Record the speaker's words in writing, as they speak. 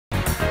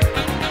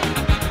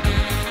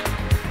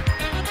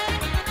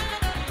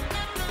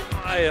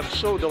am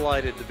so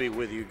delighted to be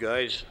with you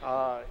guys,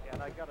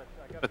 and I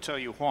gotta tell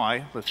you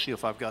why. Let's see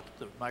if I've got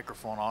the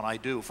microphone on. I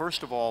do.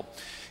 First of all,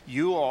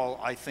 you all,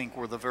 I think,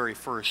 were the very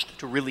first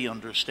to really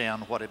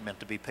understand what it meant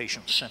to be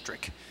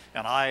patient-centric,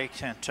 and I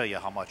can't tell you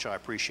how much I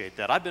appreciate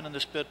that. I've been in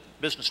this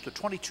business for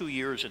 22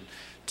 years and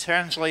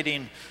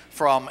translating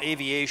from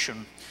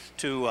aviation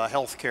to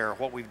healthcare,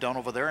 what we've done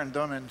over there and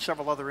done in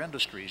several other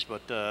industries,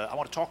 but I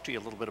want to talk to you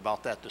a little bit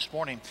about that this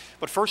morning.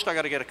 But first, I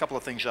got to get a couple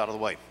of things out of the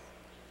way.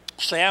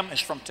 Sam is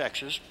from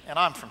Texas, and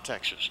I'm from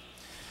Texas.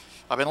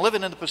 I've been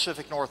living in the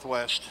Pacific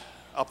Northwest,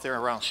 up there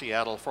around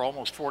Seattle, for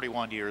almost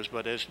 41 years,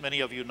 but as many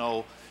of you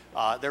know,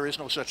 there is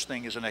no such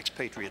thing as an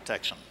expatriate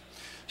Texan.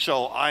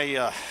 So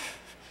matter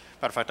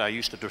of fact, I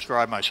used to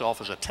describe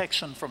myself as a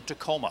Texan from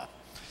Tacoma,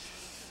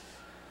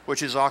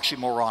 which is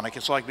oxymoronic.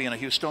 It's like being a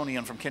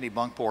Houstonian from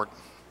Kennebunkport.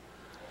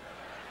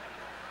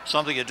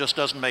 Something that just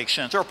doesn't make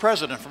sense. Or a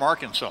president from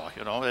Arkansas,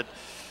 you know.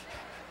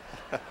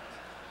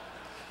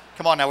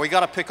 Come on now, we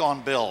got to pick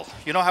on Bill.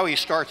 You know how he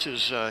starts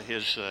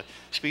his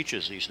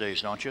speeches these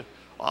days, don't you?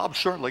 Well, I'm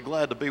certainly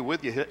glad to be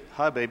with you.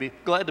 Hi, baby.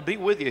 Glad to be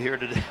with you here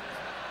today.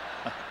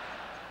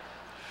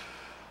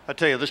 I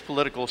tell you, this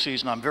political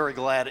season, I'm very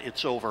glad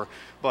it's over.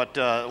 But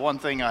one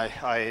thing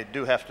I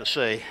do have to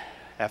say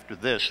after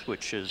this,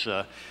 which is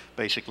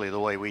basically the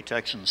way we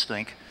Texans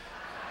think,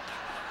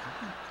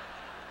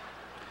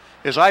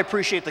 is I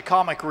appreciate the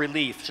comic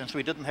relief. Since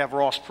we didn't have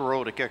Ross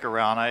Perot to kick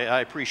around, I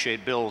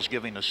appreciate Bill's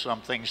giving us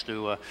some things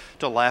to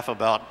laugh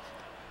about.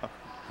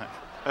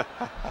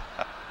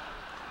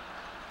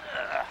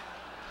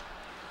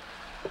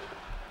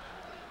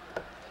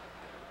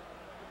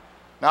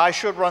 Now, I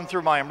should run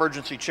through my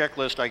emergency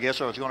checklist. I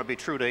guess I was going to be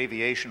true to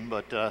aviation,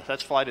 but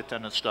that's flight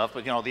attendant stuff.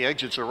 But, you know, the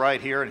exits are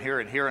right here and here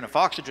and here, and if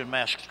oxygen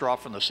masks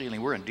drop from the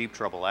ceiling, we're in deep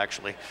trouble,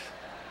 actually.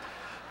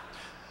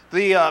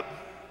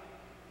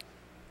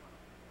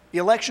 The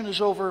election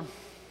is over.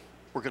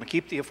 We're going to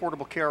keep the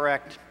Affordable Care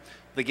Act.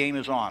 The game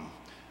is on.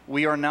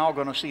 We are now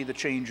going to see the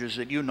changes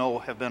that you know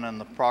have been in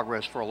the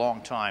progress for a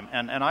long time.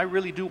 And I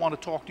really do want to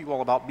talk to you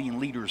all about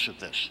being leaders of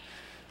this,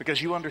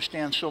 because you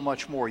understand so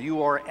much more.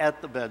 You are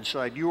at the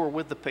bedside. You are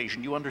with the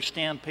patient. You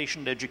understand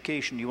patient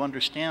education. You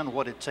understand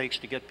what it takes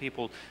to get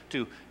people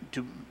to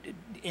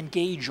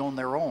engage on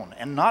their own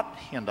and not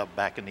end up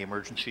back in the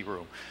emergency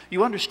room.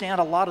 You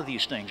understand a lot of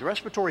these things.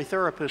 Respiratory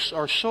therapists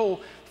are so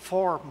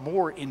far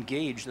more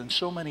engaged than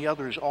so many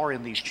others are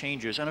in these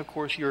changes. And of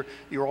course,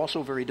 you're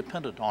also very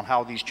dependent on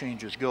how these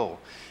changes go.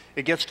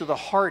 It gets to the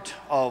heart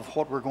of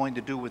what we're going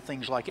to do with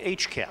things like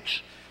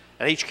HCAPs.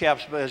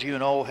 HCAPs, as you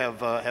know,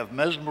 have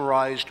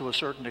mesmerized to a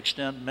certain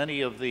extent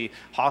many of the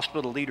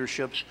hospital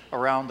leaderships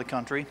around the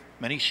country.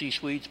 Many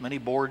C-suites, many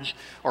boards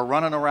are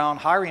running around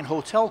hiring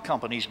hotel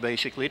companies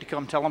basically to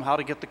come tell them how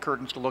to get the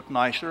curtains to look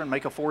nicer and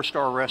make a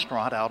 4-star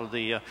restaurant out of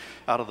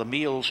the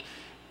meals,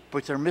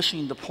 but they're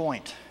missing the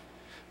point.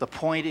 The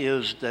point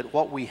is that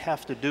what we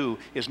have to do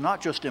is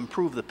not just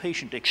improve the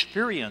patient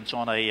experience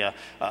on a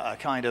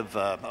kind of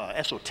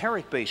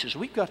esoteric basis.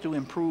 We've got to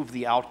improve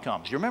the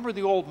outcomes. You remember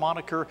the old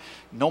moniker,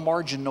 no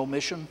margin, no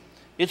mission?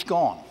 It's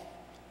gone.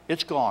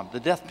 It's gone. The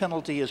death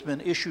penalty has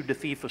been issued to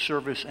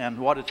fee-for-service, and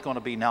what it's going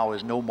to be now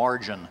is no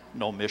margin,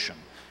 no mission.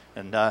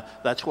 And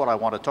that's what I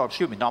want to talk,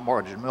 excuse me, not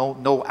margin,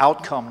 no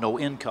outcome, no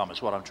income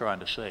is what I'm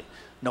trying to say.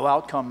 No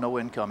outcome, no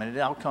income, and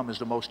the outcome is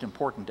the most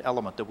important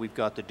element that we've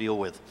got to deal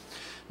with.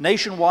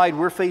 Nationwide,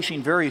 we're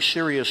facing very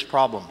serious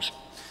problems.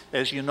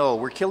 As you know,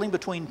 we're killing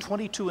between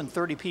 22 and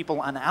 30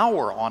 people an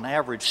hour on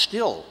average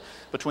still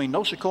between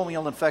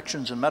nosocomial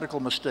infections and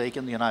medical mistake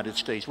in the United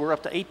States. We're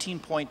up to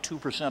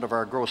 18.2% of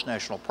our gross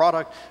national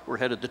product. We're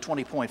headed to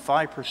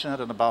 20.5%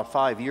 in about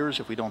 5 years.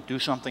 If we don't do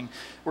something,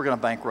 we're going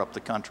to bankrupt the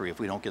country if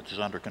we don't get this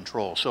under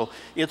control. So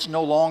it's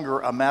no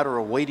longer a matter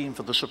of waiting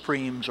for the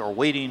Supremes or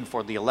waiting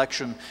for the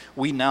election.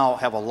 We now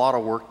have a lot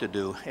of work to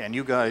do, and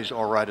you guys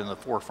are right in the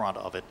forefront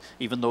of it,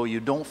 even though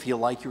you don't feel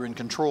like you're in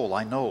control,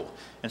 I know.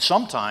 And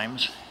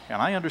sometimes,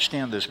 and I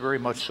understand this very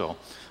much so,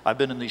 I've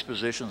been in these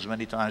positions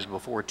many times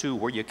before too,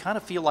 where you kind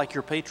of feel like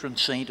your patron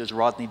saint is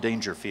Rodney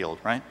Dangerfield,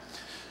 right?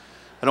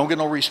 I don't get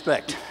no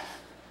respect.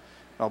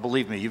 Well,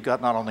 believe me, you've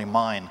got not only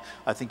mine,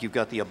 I think you've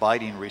got the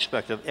abiding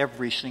respect of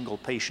every single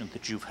patient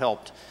that you've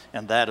helped,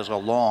 and that is a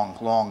long,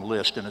 long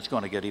list, and it's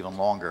going to get even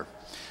longer.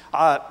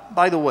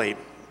 By the way,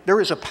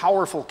 there is a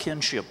powerful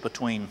kinship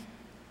between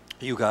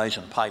you guys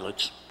and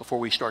pilots before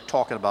we start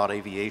talking about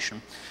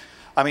aviation.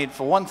 I mean,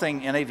 for one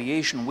thing, in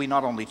aviation, we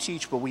not only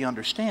teach, but we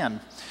understand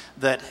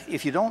that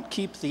if you don't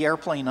keep the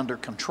airplane under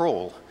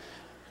control,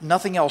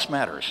 nothing else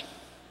matters.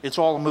 It's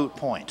all a moot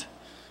point.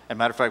 As a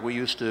matter of fact, we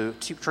used to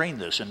train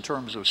this in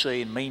terms of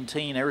saying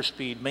maintain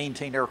airspeed,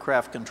 maintain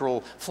aircraft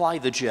control, fly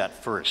the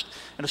jet first.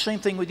 And the same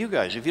thing with you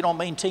guys. If you don't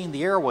maintain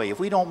the airway, if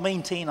we don't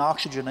maintain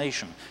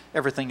oxygenation,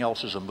 everything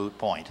else is a moot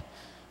point.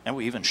 And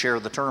we even share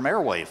the term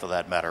airway for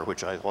that matter,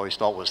 which I always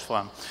thought was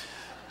fun.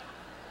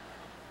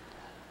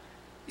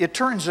 It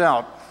turns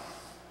out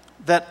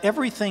that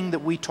everything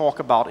that we talk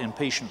about in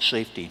patient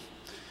safety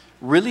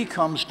really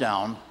comes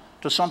down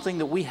to something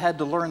that we had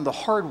to learn the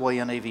hard way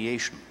in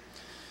aviation.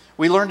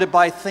 We learned it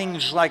by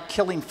things like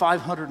killing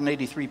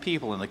 583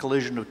 people in the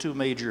collision of two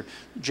major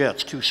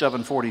jets, two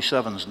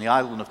 747s, in the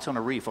island of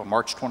Tenerife on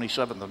March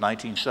 27th of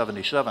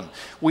 1977.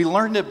 We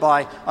learned it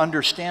by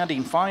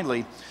understanding,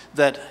 finally,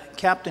 that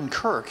Captain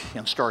Kirk,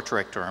 in Star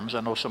Trek terms,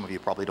 I know some of you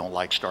probably don't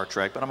like Star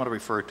Trek, but I'm going to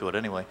refer to it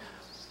anyway.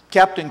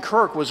 Captain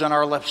Kirk was in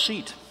our left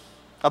seat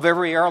of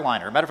every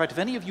airliner. Matter of fact, if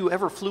any of you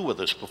ever flew with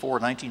us before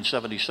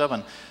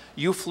 1977,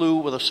 you flew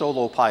with a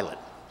solo pilot.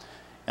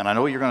 And I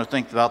know you're going to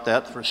think about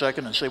that for a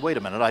second and say, wait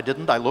a minute, I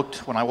didn't. I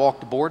looked when I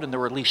walked aboard and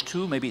there were at least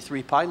 2, maybe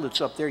 3 pilots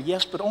up there.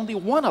 Yes, but only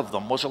one of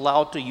them was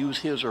allowed to use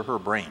his or her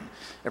brain.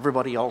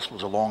 Everybody else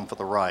was along for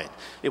the ride.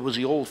 It was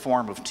the old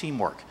form of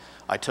teamwork.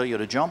 I tell you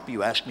to jump,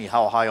 you ask me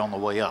how high on the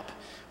way up.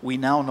 We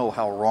now know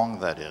how wrong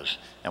that is.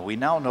 And we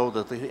now know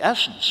that the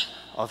essence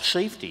of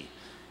safety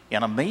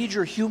in a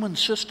major human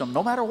system,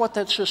 no matter what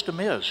that system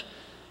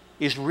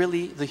is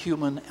really the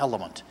human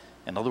element.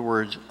 In other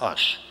words,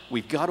 us.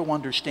 We've got to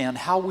understand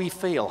how we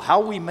fail,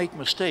 how we make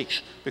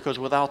mistakes, because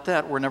without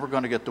that, we're never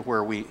going to get to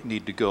where we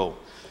need to go.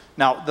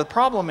 Now, the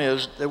problem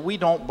is that we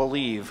don't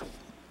believe,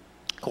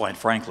 quite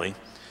frankly,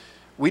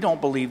 we don't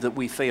believe that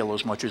we fail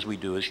as much as we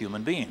do as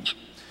human beings.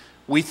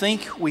 We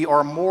think we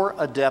are more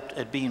adept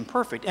at being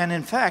perfect. And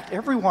in fact,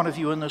 every one of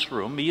you in this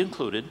room, me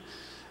included,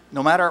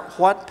 no matter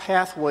what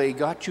pathway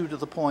got you to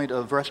the point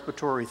of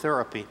respiratory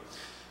therapy,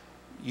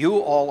 you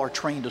all are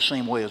trained the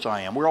same way as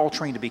I am. We're all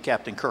trained to be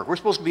Captain Kirk. We're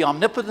supposed to be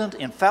omnipotent,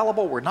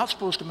 infallible. We're not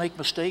supposed to make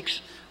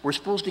mistakes. We're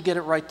supposed to get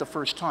it right the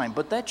first time.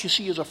 But that, you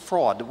see, is a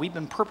fraud that we've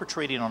been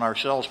perpetrating on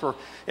ourselves for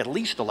at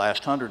least the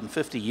last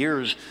 150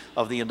 years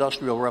of the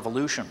Industrial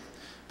Revolution,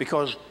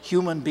 because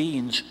human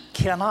beings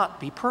cannot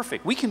be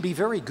perfect. We can be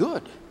very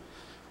good.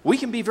 We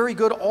can be very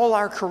good all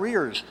our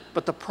careers,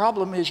 but the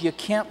problem is you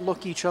can't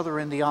look each other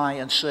in the eye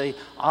and say,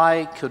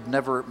 I could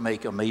never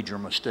make a major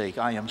mistake.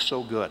 I am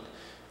so good.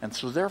 And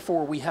so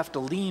therefore we have to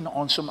lean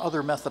on some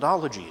other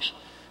methodologies.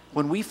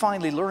 When we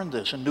finally learned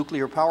this in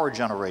nuclear power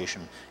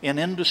generation, in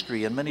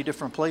industry, in many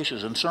different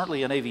places, and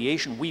certainly in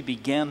aviation, we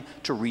began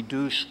to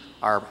reduce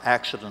our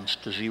accidents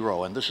to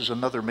zero. And this is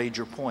another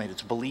major point,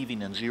 it's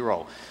believing in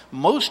zero.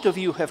 Most of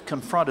you have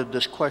confronted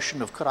this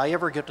question of, could I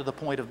ever get to the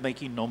point of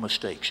making no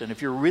mistakes? And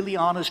if you're really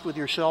honest with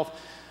yourself,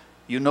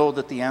 you know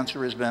that the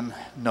answer has been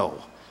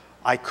no.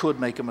 I could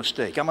make a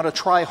mistake. I'm going to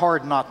try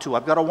hard not to.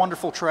 I've got a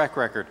wonderful track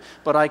record,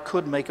 but I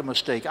could make a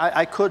mistake.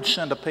 I could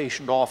send a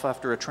patient off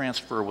after a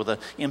transfer with an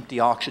empty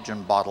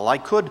oxygen bottle. I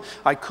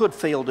could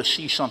fail to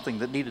see something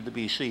that needed to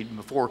be seen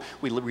before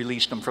we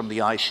released them from the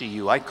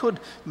ICU. I could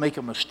make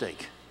a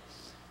mistake.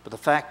 But the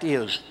fact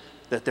is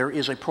that there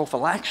is a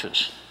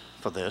prophylaxis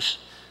for this,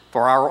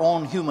 for our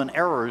own human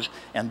errors,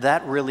 and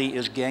that really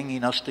is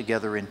ganging us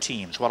together in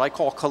teams, what I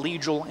call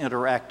collegial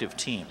interactive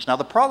teams. Now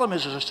the problem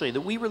is, as I say,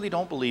 that we really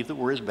don't believe that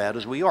we're as bad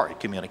as we are at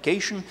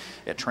communication,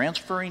 at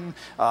transferring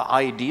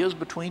ideas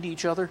between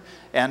each other,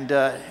 and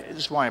this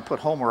is why I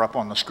put Homer up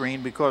on the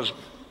screen, because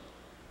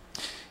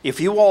if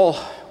you all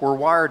were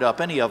wired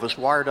up, any of us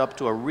wired up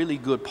to a really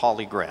good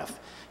polygraph,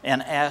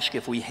 and asked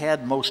if we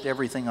had most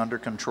everything under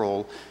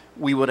control,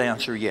 we would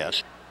answer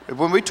yes.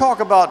 When we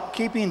talk about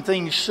keeping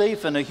things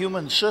safe in a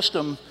human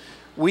system,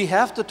 we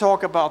have to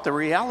talk about the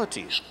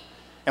realities.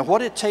 And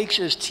what it takes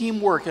is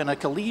teamwork in a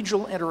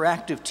collegial,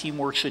 interactive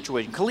teamwork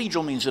situation.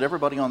 Collegial means that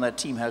everybody on that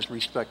team has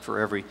respect for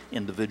every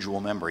individual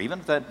member. Even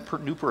if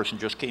that new person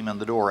just came in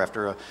the door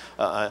after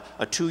a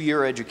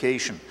 2-year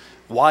education,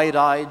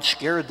 wide-eyed,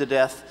 scared to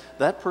death,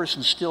 that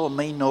person still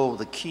may know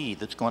the key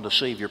that's going to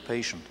save your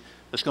patient,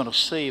 that's going to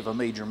save a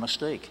major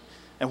mistake.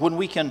 And when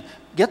we can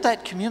get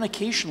that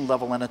communication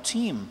level in a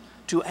team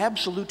to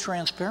absolute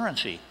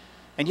transparency.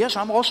 And yes,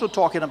 I'm also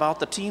talking about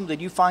the team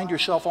that you find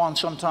yourself on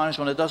sometimes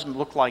when it doesn't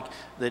look like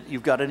that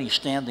you've got any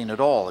standing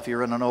at all. If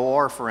you're in an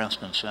OR, for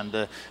instance,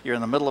 and you're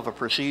in the middle of a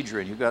procedure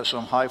and you've got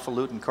some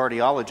highfalutin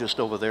cardiologist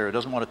over there who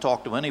doesn't want to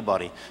talk to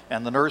anybody,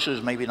 and the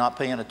nurses maybe not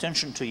paying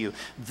attention to you.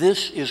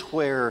 This is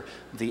where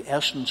the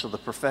essence of the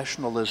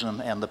professionalism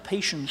and the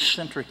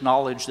patient-centric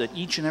knowledge that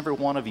each and every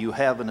one of you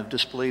have and have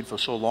displayed for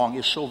so long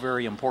is so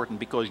very important,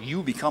 because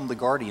you become the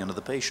guardian of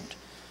the patient.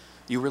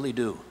 You really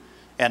do.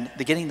 And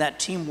getting that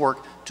teamwork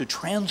to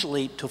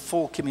translate to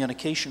full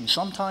communication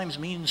sometimes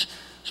means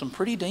some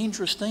pretty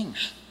dangerous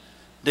things.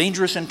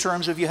 Dangerous in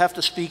terms of you have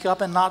to speak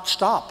up and not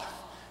stop,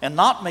 and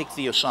not make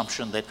the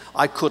assumption that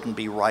I couldn't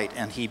be right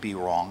and he be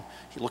wrong.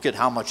 Look at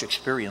how much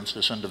experience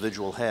this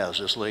individual has,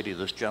 this lady,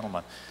 this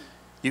gentleman.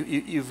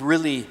 You've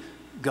really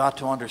got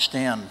to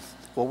understand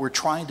what we're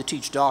trying to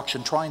teach docs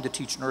and trying to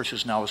teach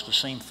nurses now is the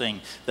same thing,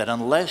 that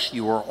unless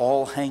you are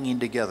all hanging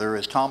together,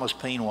 as Thomas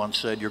Paine once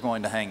said, you're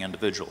going to hang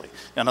individually.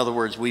 In other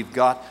words, we've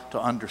got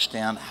to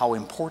understand how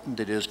important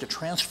it is to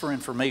transfer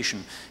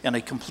information in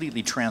a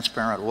completely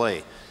transparent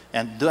way.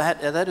 And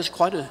that is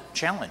quite a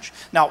challenge.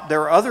 Now,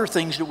 there are other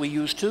things that we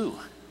use too.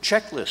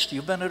 Checklist.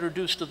 You've been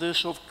introduced to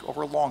this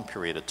over a long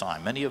period of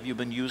time. Many of you have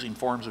been using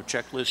forms of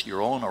checklist,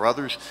 your own or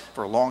others,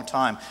 for a long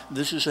time.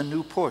 This is a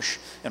new push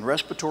in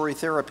respiratory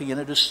therapy, and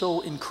it is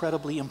so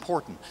incredibly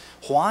important.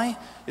 Why?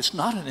 It's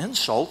not an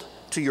insult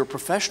to your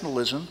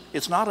professionalism.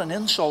 It's not an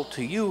insult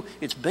to you.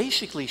 It's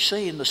basically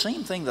saying the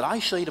same thing that I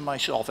say to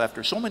myself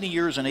after so many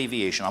years in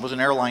aviation. I was an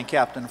airline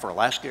captain for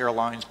Alaska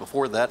Airlines,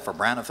 before that for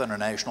Braniff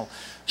International.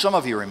 Some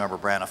of you remember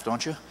Braniff,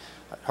 don't you?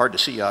 Hard to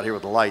see out here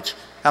with the lights.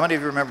 How many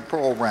of you remember poor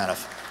old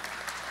Braniff?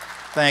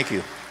 Thank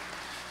you.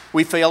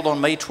 We failed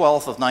on May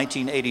 12th of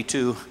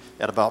 1982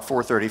 at about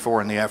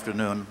 4:34 in the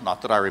afternoon.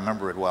 Not that I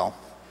remember it well.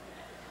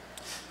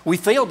 We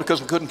failed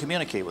because we couldn't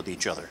communicate with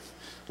each other.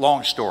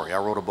 Long story. I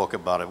wrote a book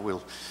about it.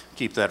 We'll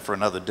keep that for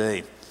another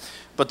day.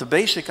 But the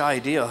basic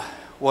idea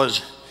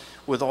was,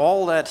 with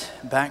all that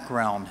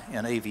background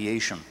in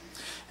aviation,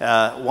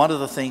 one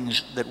of the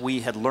things that we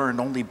had learned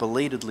only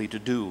belatedly to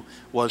do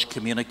was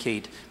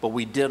communicate, but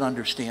we did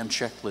understand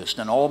checklists.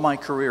 And all my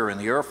career in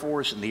the Air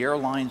Force and the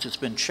airlines, it's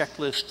been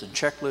checklist and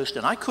checklist,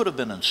 and I could have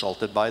been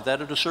insulted by that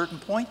at a certain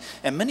point,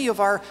 and many of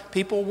our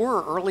people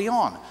were early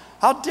on.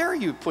 How dare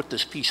you put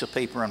this piece of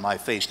paper in my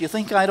face? Do you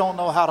think I don't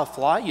know how to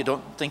fly? You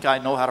don't think I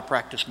know how to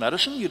practice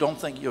medicine? You don't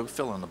think you'll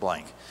fill in the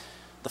blank.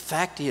 The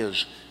fact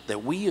is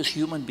that we as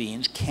human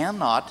beings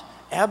cannot,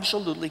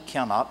 absolutely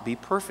cannot be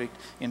perfect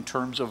in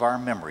terms of our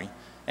memory,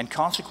 and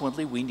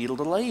consequently we need a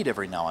little aid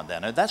every now and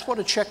then. And that's what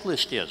a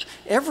checklist is.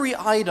 Every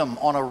item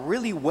on a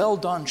really well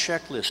done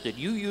checklist that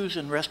you use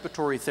in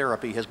respiratory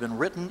therapy has been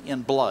written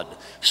in blood.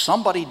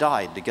 Somebody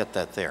died to get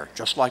that there,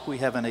 just like we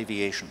have in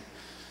aviation.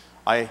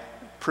 I'm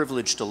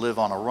privileged to live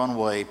on a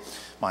runway.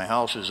 My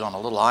house is on a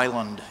little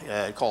island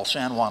called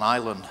San Juan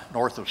Island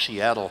north of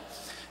Seattle.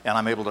 And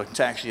I'm able to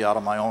taxi out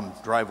of my own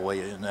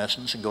driveway, in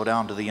essence, and go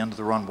down to the end of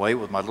the runway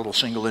with my little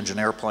single-engine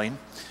airplane.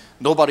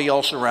 Nobody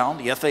else around.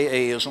 The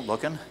FAA isn't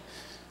looking.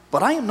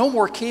 But I am no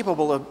more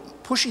capable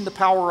of pushing the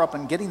power up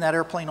and getting that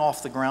airplane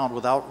off the ground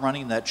without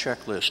running that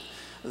checklist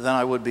than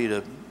I would be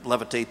to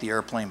levitate the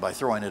airplane by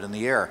throwing it in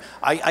the air.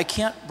 I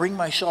can't bring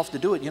myself to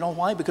do it. You know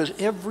why? Because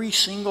every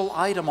single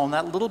item on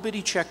that little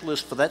bitty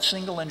checklist for that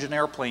single-engine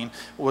airplane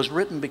was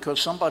written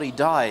because somebody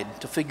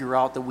died to figure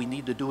out that we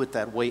need to do it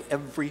that way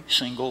every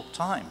single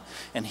time.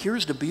 And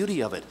here's the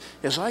beauty of it.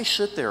 As I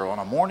sit there on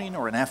a morning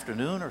or an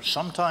afternoon or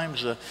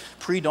sometimes a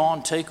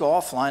pre-dawn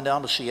takeoff, flying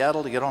down to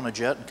Seattle to get on a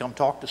jet and come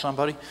talk to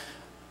somebody,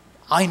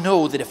 I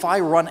know that if I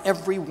run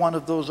every one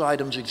of those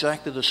items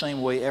exactly the same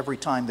way every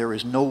time, there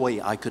is no way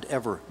I could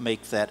ever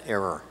make that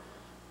error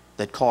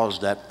that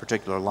caused that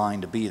particular line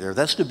to be there.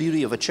 That's the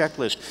beauty of a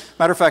checklist.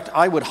 Matter of fact,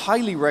 I would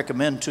highly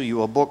recommend to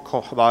you a book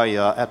by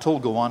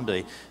Atul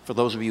Gawande, for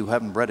those of you who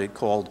haven't read it,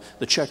 called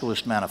The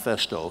Checklist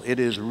Manifesto. It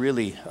is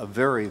really a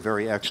very,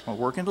 very excellent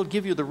work, and it'll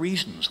give you the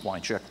reasons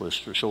why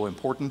checklists are so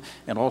important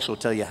and also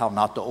tell you how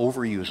not to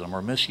overuse them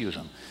or misuse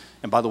them.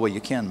 And by the way, you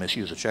can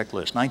misuse a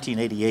checklist.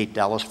 1988,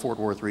 Dallas-Fort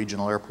Worth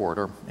Regional Airport,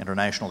 or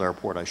International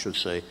Airport, I should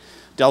say.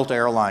 Delta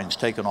Airlines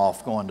taking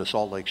off, going to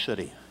Salt Lake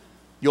City.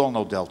 You all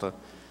know Delta.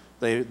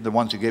 They're the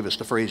ones who gave us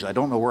the phrase, I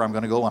don't know where I'm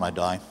going to go when I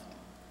die,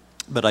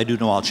 but I do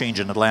know I'll change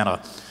in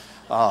Atlanta.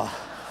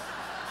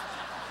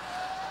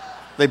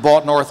 They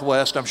bought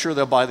Northwest. I'm sure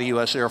they'll buy the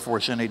U.S. Air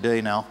Force any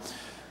day now.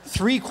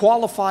 3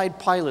 qualified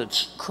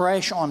pilots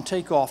crash on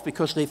takeoff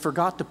because they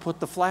forgot to put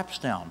the flaps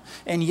down.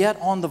 And yet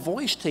on the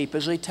voice tape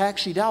as they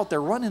taxied out,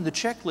 they're running the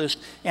checklist,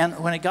 and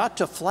when it got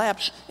to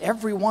flaps,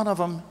 every one of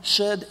them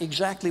said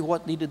exactly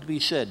what needed to be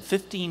said.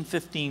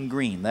 15-15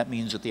 green. That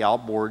means that the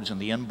outboards and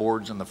the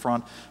inboards and the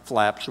front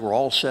flaps were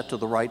all set to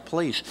the right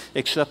place,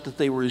 except that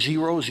they were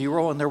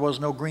 0-0 and there was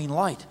no green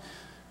light.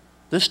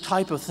 This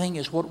type of thing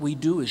is what we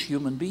do as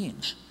human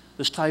beings.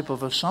 This type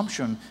of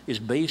assumption is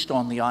based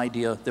on the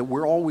idea that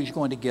we're always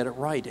going to get it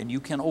right, and you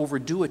can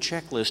overdo a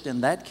checklist.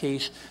 In that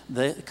case,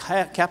 the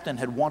captain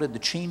had wanted to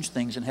change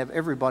things and have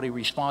everybody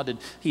responded.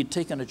 He had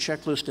taken a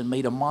checklist and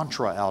made a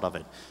mantra out of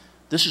it.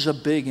 This is a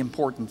big,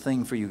 important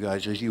thing for you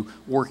guys as you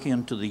work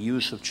into the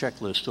use of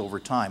checklists over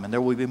time, and there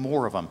will be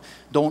more of them.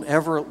 Don't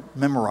ever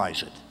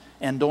memorize it,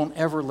 and don't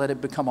ever let it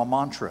become a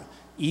mantra.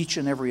 Each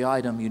and every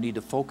item you need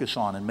to focus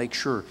on and make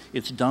sure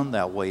it's done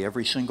that way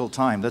every single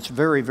time. That's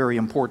very, very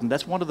important.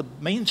 That's one of the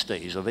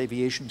mainstays of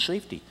aviation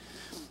safety.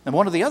 And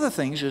one of the other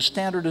things is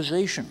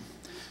standardization,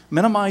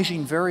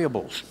 minimizing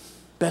variables,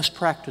 best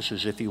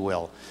practices, if you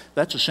will.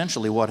 That's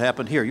essentially what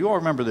happened here. You all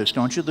remember this,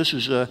 don't you? This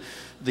is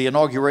the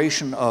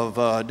inauguration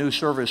of new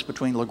service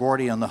between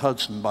LaGuardia and the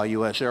Hudson by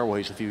U.S.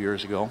 Airways a few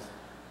years ago.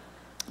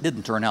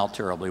 Didn't turn out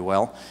terribly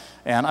well.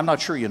 And I'm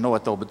not sure you know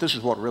it, though, but this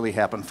is what really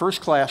happened.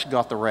 First class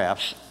got the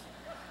RAFs,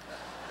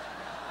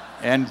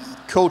 and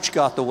coach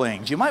got the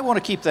wings. You might want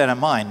to keep that in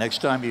mind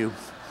next time you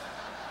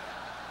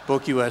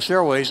book U.S.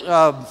 Airways.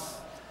 Let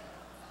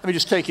me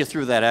just take you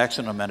through that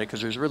accident a minute, because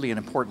there's really an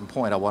important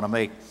point I want to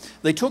make.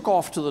 They took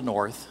off to the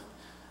north,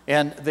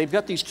 and they've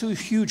got these 2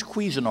 huge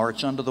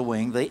Cuisinarts under the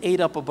wing. They ate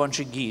up a bunch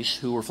of geese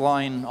who were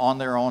flying on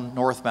their own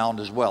northbound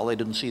as well. They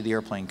didn't see the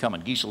airplane coming.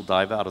 Geese will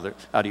dive out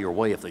of your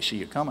way if they see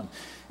you coming.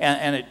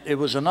 And it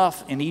was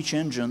enough in each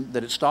engine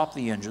that it stopped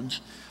the engines.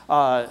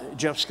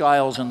 Jeff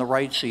Skiles in the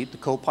right seat, the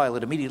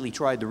co-pilot, immediately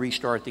tried to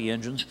restart the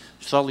engines.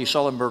 Sully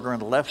Sullenberger in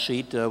the left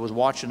seat was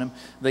watching him.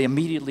 They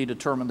immediately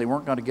determined they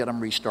weren't going to get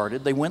them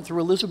restarted. They went through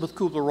Elizabeth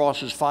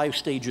Kubler-Ross's 5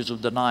 stages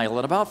of denial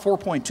in about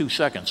 4.2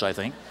 seconds, I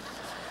think.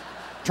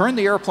 turned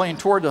the airplane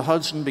toward the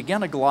Hudson,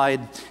 began a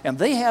glide, and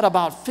they had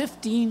about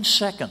 15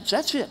 seconds.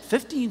 That's it,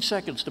 15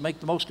 seconds to make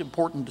the most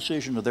important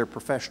decision of their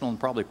professional and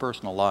probably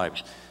personal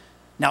lives.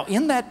 Now,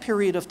 in that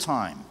period of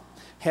time,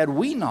 had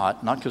we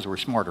not because we're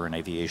smarter in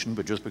aviation,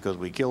 but just because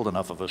we killed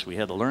enough of us, we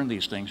had to learn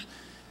these things.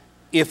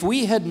 If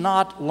we had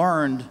not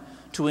learned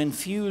to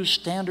infuse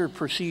standard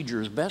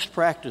procedures, best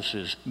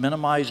practices,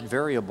 minimized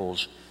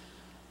variables,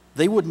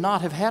 they would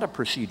not have had a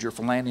procedure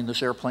for landing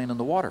this airplane in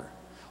the water.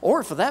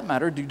 Or, for that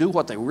matter, to do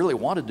what they really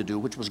wanted to do,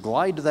 which was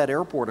glide to that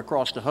airport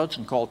across the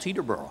Hudson called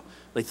Teterboro.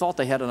 They thought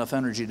they had enough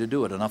energy to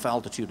do it, enough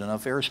altitude,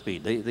 enough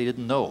airspeed. They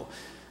didn't know.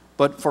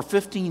 But for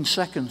 15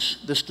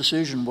 seconds, this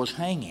decision was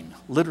hanging,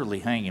 literally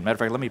hanging. Matter of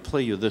fact, let me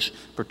play you this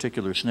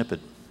particular snippet.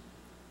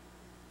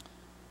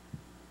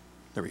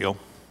 There we go.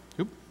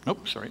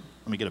 Nope, sorry.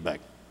 Let me get it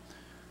back.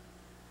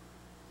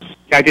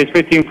 Cactus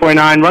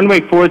 1549,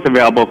 runway 4 is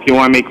available if you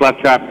want to make left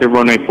traffic to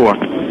runway 4.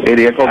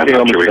 80, I'm not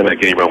sure we can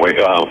make any runway.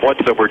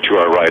 What's over to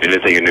our right?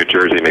 Anything in New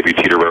Jersey, maybe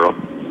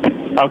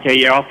Teterboro? Okay,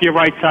 yeah, off your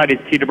right side is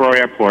Teterboro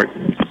Airport.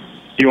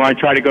 Do you want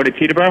to try to go to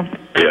Teterboro?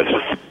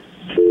 Yes.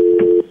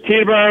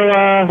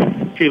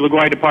 Teterboro,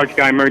 LaGuardia departure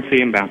guy,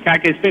 emergency inbound.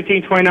 Cactus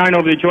 1529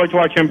 over the George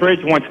Washington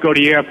Bridge, wants to go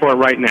to the airport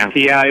right now.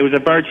 It was a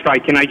bird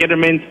strike. Can I get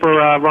him in for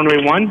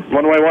runway 1?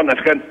 Runway 1,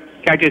 that's good.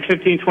 Cactus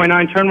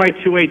 1529, turn right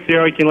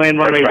 280, you can land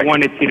runway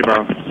 1 at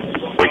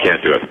Teterboro. We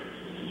can't do it.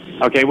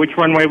 Okay, which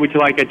runway would you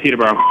like at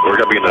Teterboro? We're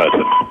going to be in the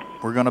Hudson.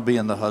 We're going to be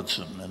in the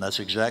Hudson, and that's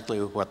exactly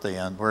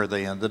where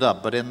they ended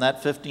up. But in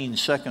that 15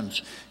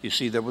 seconds, you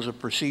see, there was a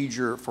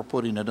procedure for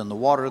putting it in the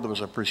water. There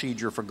was a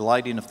procedure for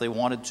gliding if they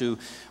wanted to.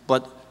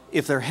 But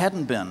if there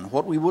hadn't been,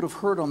 what we would have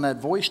heard on that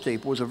voice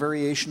tape was a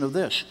variation of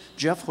this.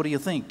 Jeff, what do you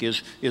think?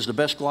 Is the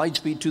best glide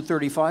speed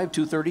 235,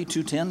 230,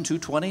 210,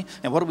 220?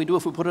 And what do we do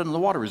if we put it in the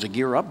water? Is it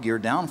gear up, gear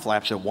down,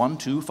 flaps at 1,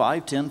 2,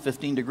 5, 10,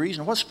 15 degrees?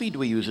 And what speed do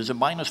we use? Is it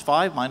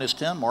 -5,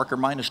 -10, marker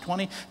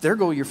 -20? There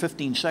go your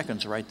 15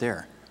 seconds right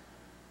there.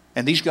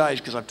 And these guys,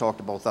 because I've talked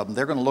to both of them,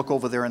 they're going to look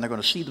over there and they're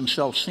going to see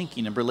themselves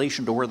sinking in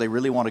relation to where they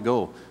really want to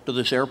go, to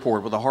this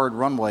airport with a hard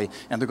runway,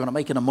 and they're going to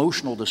make an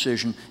emotional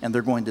decision, and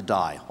they're going to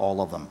die, all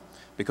of them,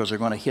 because they're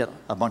going to hit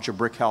a bunch of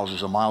brick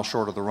houses a mile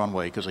short of the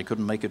runway because they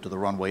couldn't make it to the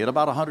runway at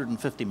about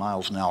 150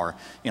 miles an hour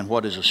in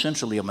what is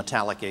essentially a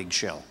metallic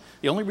eggshell.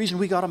 The only reason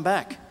we got them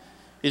back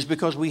is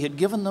because we had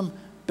given them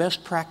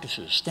best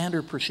practices,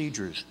 standard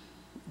procedures.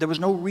 There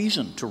was no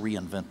reason to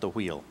reinvent the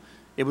wheel.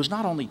 It was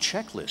not only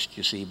checklists,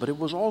 you see, but it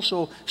was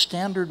also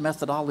standard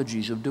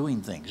methodologies of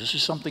doing things. This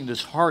is something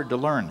that's hard to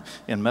learn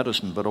in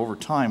medicine, but over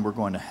time we're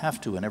going to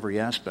have to in every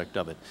aspect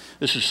of it.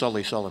 This is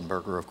Sully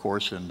Sullenberger, of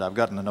course, and I've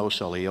gotten to know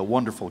Sully, a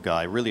wonderful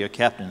guy, really a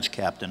captain's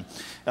captain.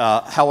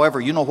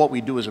 However, you know what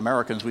we do as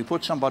Americans? We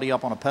put somebody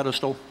up on a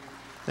pedestal.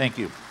 Thank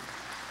you.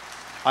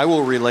 I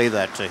will relay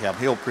that to him.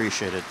 He'll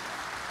appreciate it.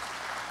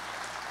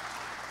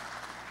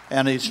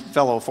 And he's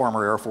fellow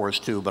former Air Force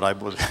too, but I'm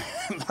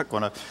not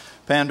going to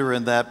pander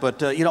in that. But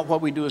you know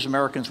what we do as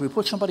Americans? We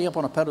put somebody up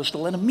on a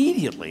pedestal, and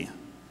immediately,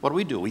 what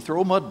do? We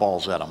throw mud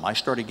balls at them. I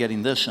started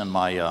getting this in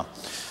my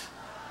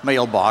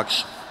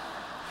mailbox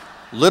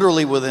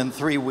literally within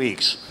 3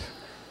 weeks.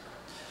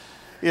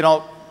 You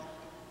know,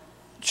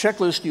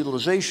 checklist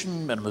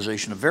utilization,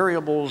 minimization of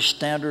variables,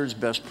 standards,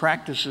 best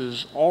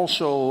practices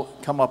also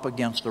come up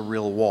against a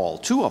real wall.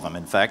 2 of them,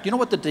 in fact. You know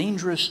what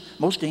the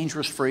most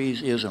dangerous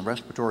phrase is in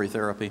respiratory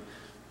therapy?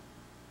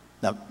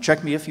 Now,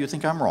 check me if you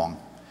think I'm wrong.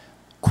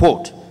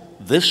 Quote,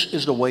 "This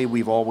is the way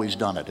we've always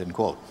done it," end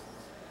quote.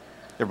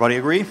 Everybody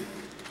agree?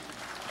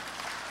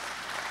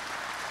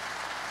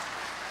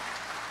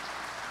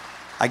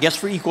 I guess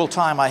for equal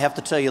time, I have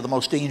to tell you the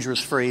most dangerous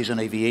phrase in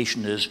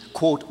aviation is,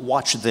 quote,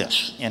 "Watch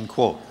this," end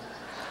quote.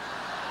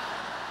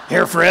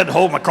 "Here, Fred,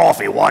 hold my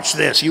coffee, watch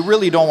this." You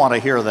really don't want to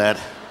hear that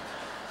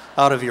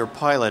out of your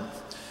pilot.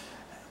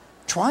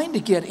 Trying to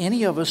get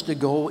any of us to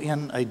go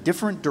in a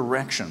different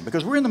direction,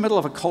 because we're in the middle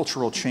of a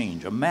cultural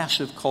change, a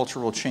massive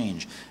cultural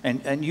change.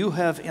 And you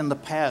have in the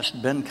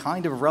past been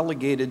kind of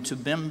relegated to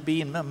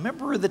being a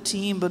member of the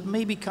team, but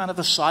maybe kind of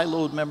a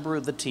siloed member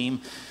of the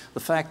team. The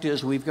fact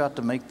is we've got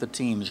to make the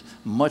teams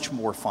much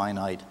more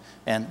finite,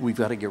 and we've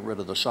got to get rid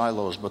of the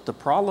silos. But the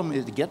problem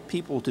is to get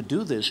people to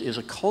do this is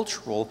a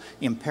cultural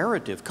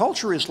imperative.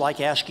 Culture is like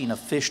asking a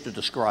fish to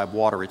describe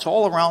water. It's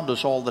all around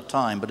us all the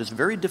time, but it's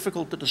very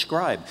difficult to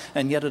describe,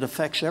 and yet it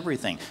affects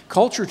everything.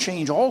 Culture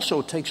change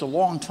also takes a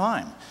long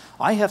time.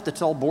 I have to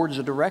tell boards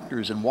of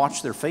directors and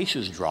watch their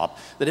faces drop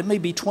that it may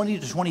be 20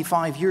 to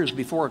 25 years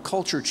before a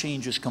culture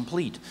change is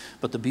complete.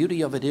 But the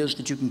beauty of it is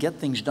that you can get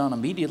things done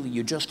immediately.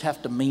 You just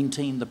have to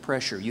maintain the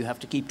pressure. You have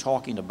to keep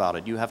talking about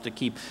it. You have to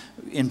keep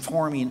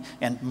informing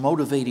and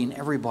motivating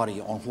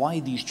everybody on why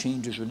these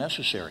changes are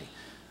necessary.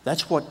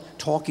 That's what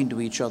talking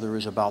to each other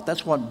is about.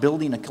 That's what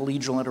building a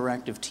collegial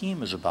interactive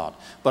team is about.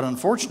 But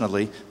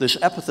unfortunately, this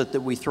epithet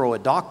that we throw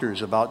at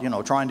doctors about,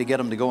 trying to get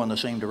them to go in the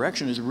same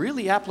direction is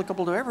really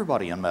applicable to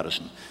everybody in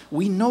medicine.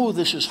 We know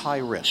this is high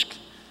risk.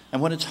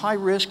 And when it's high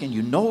risk and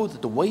you know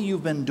that the way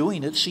you've been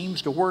doing it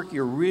seems to work,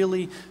 you're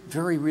really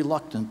very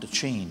reluctant to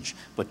change.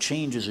 But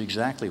change is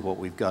exactly what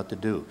we've got to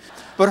do.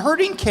 But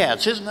herding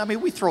cats isn't, I mean,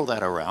 we throw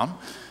that around,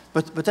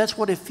 but that's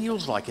what it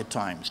feels like at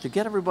times, to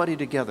get everybody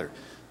together.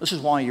 This is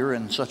why you're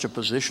in such a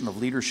position of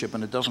leadership,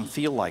 and it doesn't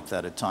feel like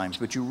that at times,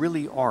 but you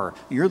really are.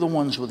 You're the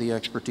ones with the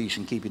expertise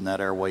in keeping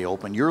that airway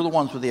open. You're the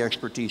ones with the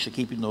expertise of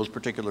keeping those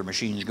particular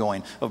machines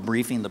going, of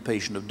briefing the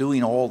patient, of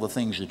doing all the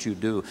things that you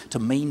do to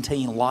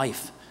maintain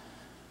life.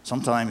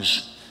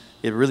 Sometimes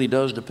it really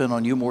does depend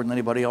on you more than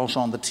anybody else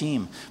on the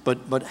team.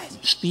 But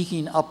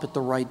speaking up at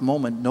the right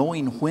moment,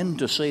 knowing when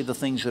to say the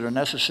things that are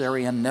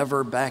necessary and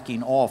never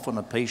backing off when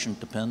a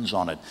patient depends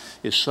on it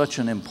is such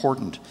an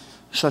important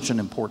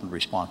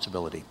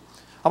responsibility.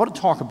 I want to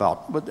talk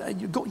about,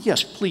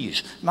 yes,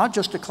 please, not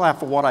just to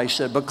clap for what I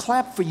said, but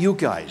clap for you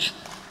guys.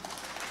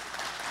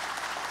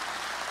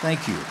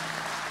 Thank you.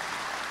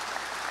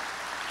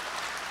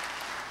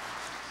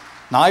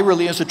 Now, I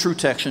really, as a true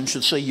Texan,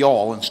 should say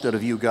y'all instead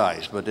of you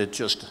guys, but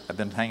I've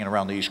been hanging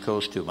around the East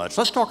Coast too much.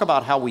 Let's talk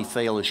about how we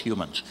fail as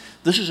humans.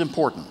 This is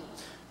important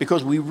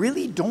because we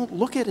really don't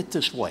look at it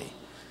this way.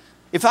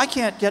 If I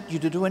can't get you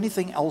to do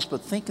anything else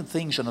but think of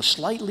things in a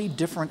slightly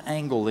different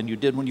angle than you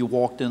did when you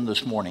walked in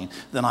this morning,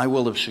 then I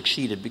will have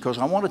succeeded, because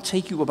I want to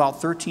take you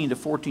about 13 to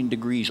 14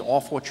 degrees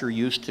off what you're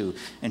used to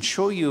and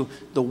show you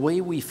the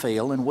way we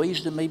fail in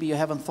ways that maybe you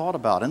haven't thought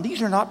about. And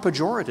these are not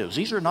pejoratives.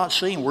 These are not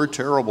saying we're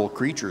terrible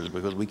creatures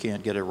because we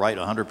can't get it right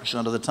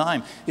 100% of the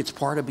time. It's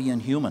part of being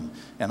human,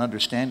 and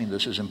understanding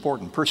this is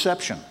important.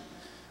 Perception.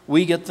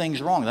 We get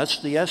things wrong.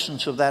 That's the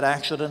essence of that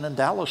accident in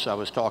Dallas I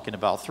was talking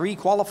about. 3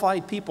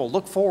 qualified people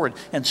look forward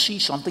and see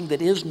something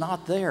that is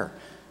not there.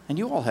 And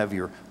you all have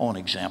your own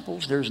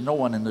examples. There's no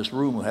one in this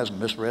room who hasn't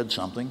misread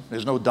something.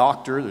 There's no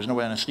doctor, there's no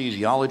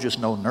anesthesiologist,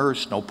 no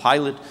nurse, no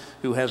pilot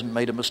who hasn't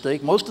made a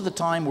mistake. Most of the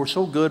time, we're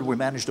so good we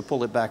manage to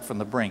pull it back from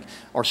the brink,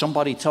 or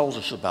somebody tells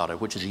us about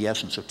it, which is the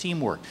essence of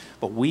teamwork.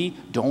 But we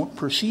don't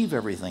perceive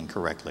everything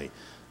correctly.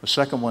 The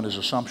second one is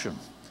assumption.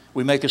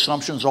 We make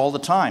assumptions all the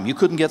time. You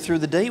couldn't get through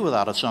the day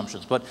without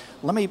assumptions. But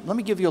let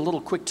me give you a little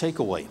quick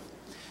takeaway.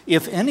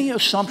 If any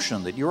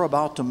assumption that you're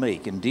about to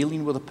make in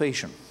dealing with a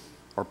patient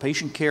or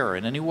patient care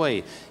in any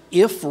way,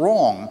 if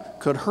wrong,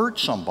 could hurt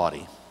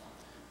somebody,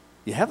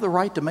 you have the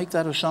right to make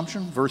that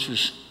assumption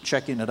versus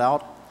checking it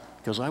out,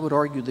 because I would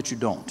argue that you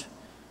don't.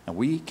 And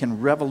we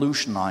can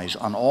revolutionize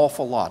an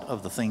awful lot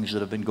of the things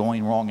that have been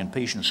going wrong in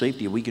patient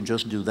safety. We can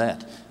just do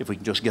that if we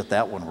can just get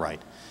that one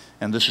right.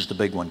 And this is the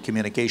big one,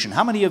 communication.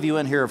 How many of you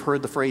in here have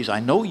heard the phrase, I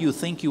know you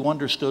think you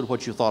understood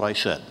what you thought I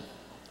said?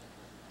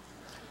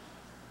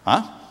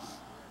 Huh?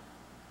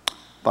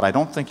 But I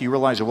don't think you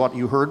realize that what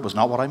you heard was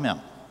not what I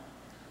meant.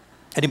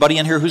 Anybody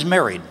in here who's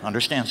married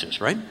understands this,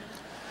 right?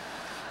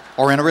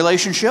 Or in a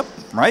relationship,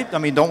 right? I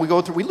mean,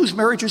 we lose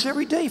marriages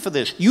every day for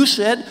this. You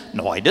said,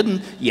 no, I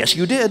didn't. Yes,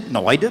 you did.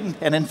 No, I didn't.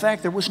 And in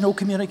fact, there was no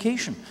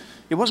communication.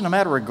 It wasn't a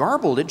matter of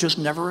garbled, it just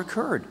never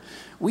occurred.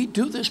 We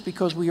do this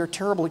because we are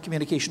terrible at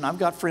communication. I've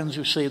got friends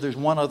who say there's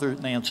one other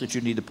Nance that you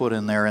need to put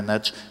in there, and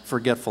that's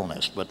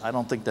forgetfulness. But I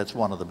don't think that's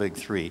one of the big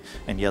 3,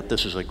 and yet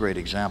this is a great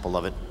example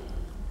of it.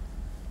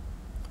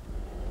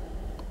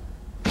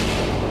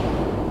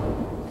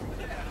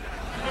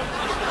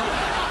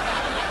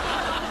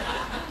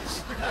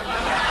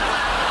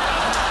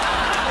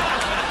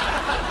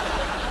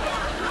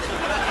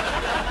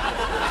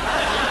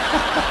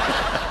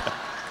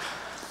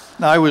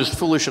 Now, I was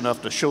foolish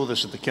enough to show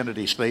this at the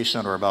Kennedy Space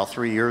Center about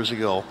 3 years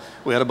ago.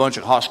 We had a bunch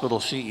of hospital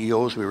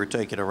CEOs we were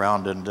taking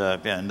around,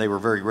 and they were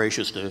very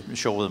gracious to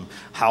show them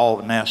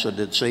how NASA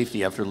did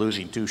safety after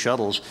losing 2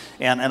 shuttles.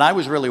 And I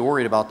was really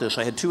worried about this.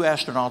 I had 2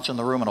 astronauts in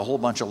the room and a whole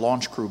bunch of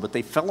launch crew, but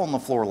they fell on the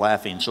floor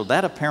laughing, so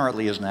that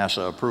apparently is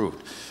NASA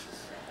approved.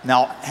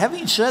 Now,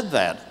 having said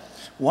that,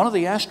 one of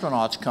the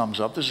astronauts comes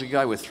up, this is a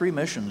guy with 3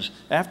 missions,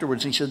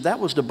 afterwards, he said, that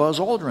was the Buzz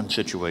Aldrin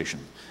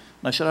situation.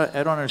 And I said,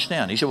 I don't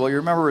understand. He said, well, you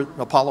remember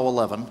Apollo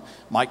 11,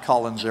 Mike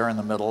Collins there in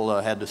the middle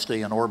had to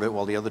stay in orbit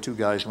while the other 2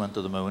 guys went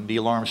to the moon.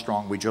 Neil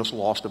Armstrong, we just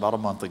lost about a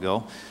month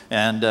ago.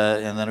 And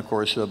then, of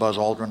course, Buzz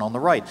Aldrin on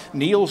the right.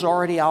 Neil's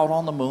already out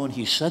on the moon.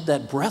 He said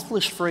that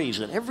breathless phrase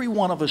that every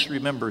one of us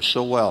remembers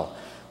so well.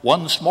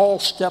 One small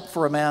step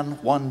for a man,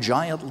 one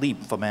giant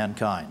leap for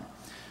mankind.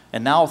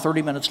 And now,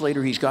 30 minutes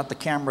later, he's got the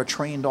camera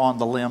trained on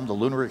the LEM, the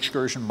Lunar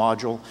Excursion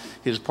Module.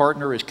 His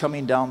partner is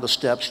coming down the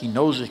steps. He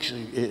knows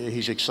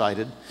he's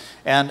excited.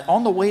 And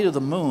on the way to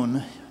the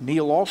moon,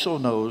 Neil also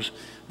knows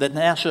that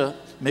NASA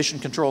Mission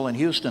Control in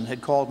Houston had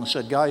called and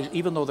said, guys,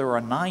 even though there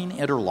are 9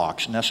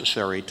 interlocks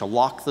necessary to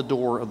lock the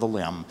door of the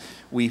LEM,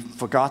 we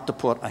forgot to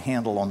put a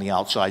handle on the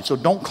outside, so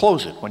don't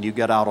close it when you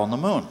get out on the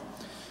moon.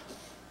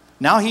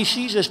 Now he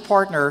sees his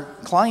partner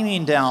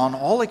climbing down,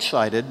 all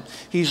excited.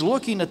 He's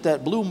looking at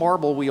that blue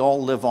marble we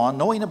all live on,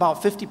 knowing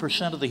about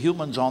 50% of the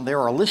humans on there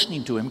are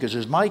listening to him because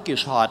his mic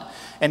is hot.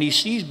 And he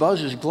sees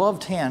Buzz's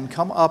gloved hand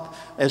come up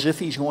as if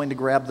he's going to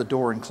grab the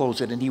door and close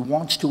it. And he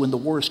wants to, in the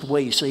worst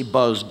way, say,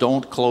 Buzz,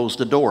 don't close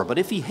the door. But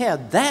if he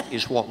had, that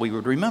is what we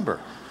would remember.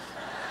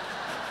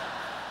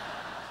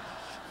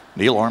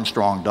 Neil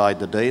Armstrong died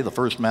today, the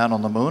first man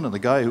on the moon, and the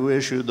guy who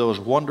issued those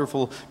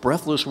wonderful,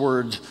 breathless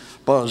words,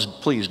 Buzz,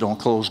 please don't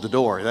close the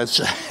door. That's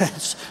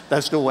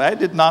the way. I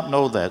did not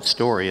know that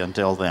story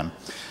until then.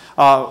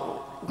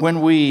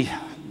 When we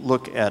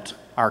look at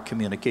our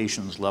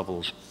communications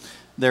levels,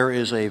 there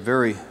is a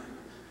very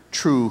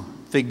true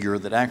figure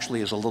that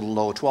actually is a little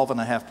low,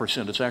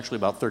 12.5%. It's actually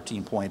about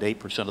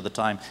 13.8% of the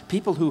time.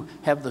 People who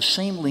have the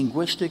same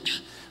linguistics,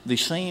 the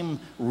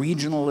same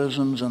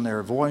regionalisms in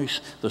their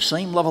voice, the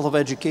same level of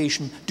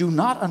education, do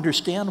not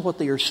understand what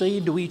they are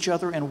saying to each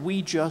other, and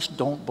we just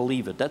don't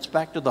believe it. That's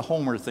back to the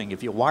Homer thing.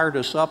 If you wired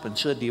us up and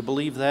said, do you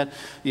believe that?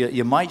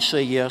 You might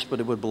say yes, but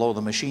it would blow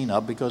the machine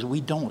up, because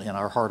we don't in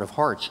our heart of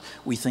hearts.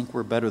 We think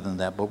we're better than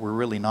that, but we're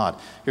really not.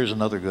 Here's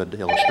another good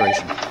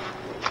illustration.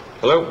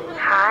 Hello?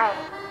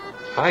 Hi.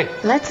 Hi.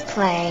 Let's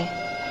play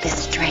The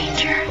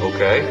Stranger.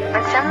 Okay.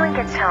 When someone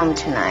gets home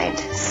tonight,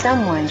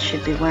 someone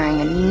should be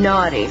wearing a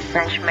naughty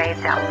French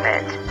maid's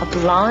outfit, a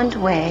blonde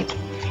wig,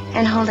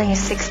 and holding a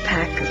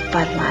six-pack of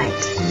Bud Light.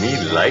 Me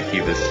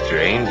likey the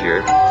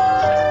stranger.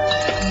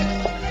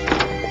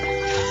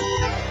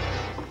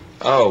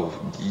 Oh,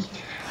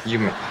 you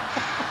mean...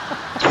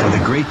 And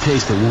the great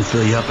taste that won't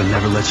fill you up and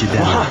never let you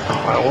down.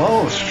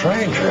 Hello,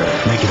 stranger.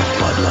 Make it a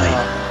Bud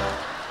Light.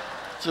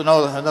 It's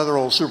another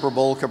old Super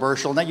Bowl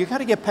commercial. Now, you got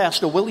to get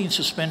past a willing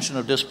suspension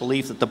of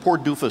disbelief that the poor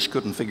doofus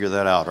couldn't figure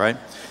that out, right?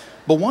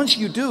 But once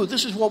you do,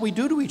 this is what we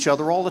do to each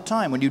other all the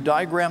time. When you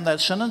diagram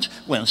that sentence,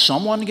 when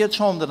someone gets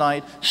home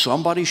tonight,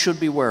 somebody should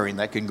be wearing.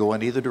 That can go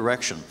in either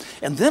direction.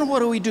 And then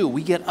what do?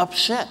 We get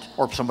upset,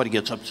 or somebody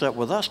gets upset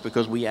with us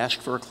because we ask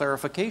for a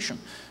clarification.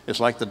 It's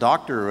like the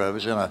doctor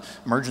was in an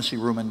emergency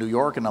room in New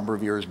York a number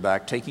of years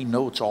back, taking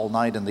notes all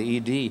night in the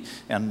ED,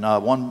 and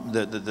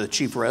the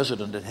chief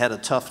resident had a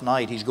tough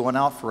night. He's going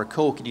out for a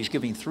Coke, and he's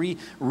giving 3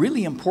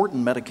 really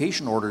important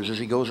medication orders as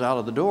he goes out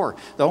of the door.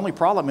 The only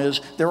problem is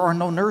there are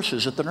no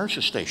nurses at the nurses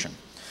station.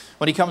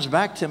 When he comes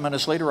back 10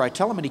 minutes later, I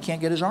tell him, and he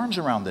can't get his arms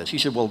around this. He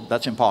said, well,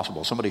 that's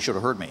impossible. Somebody should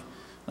have heard me.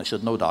 I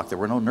said, no, doc, there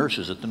were no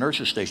nurses at the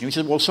nurses station. He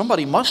said, well,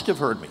 somebody must have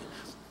heard me.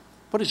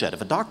 What is that?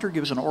 If a doctor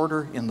gives an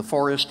order in the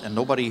forest and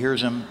nobody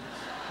hears him,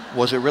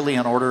 was it really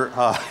an order?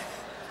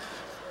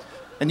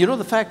 And you know,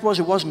 the fact was,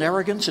 it wasn't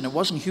arrogance and it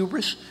wasn't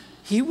hubris.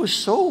 He was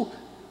so,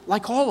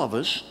 like all of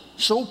us,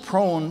 so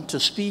prone to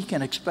speak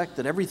and expect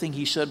that everything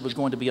he said was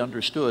going to be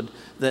understood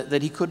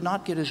that he could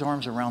not get his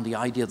arms around the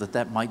idea that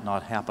that might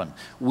not happen.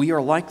 We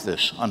are like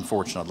this,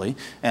 unfortunately,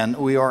 and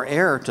we are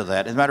heir to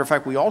that. As a matter of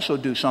fact, we also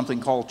do something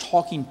called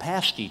talking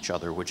past each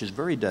other, which is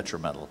very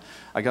detrimental.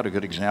 I got a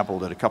good example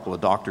that a couple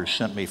of doctors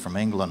sent me from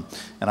England,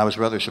 and I was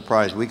rather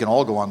surprised. We can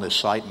all go on this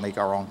site and make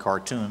our own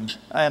cartoons,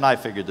 and I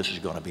figured this is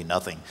going to be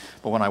nothing.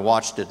 But when I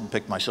watched it and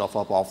picked myself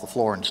up off the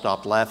floor and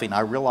stopped laughing,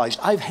 I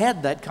realized I've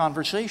had that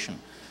conversation.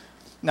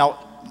 Now,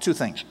 2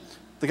 things.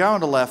 The guy on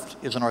the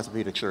left is an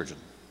orthopedic surgeon.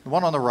 The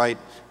one on the right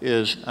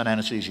is an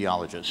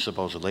anesthesiologist,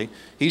 supposedly.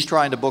 He's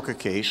trying to book a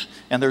case,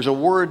 and there's a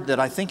word that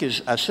I think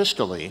is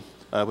asystole,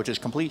 which is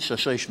complete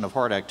cessation of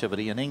heart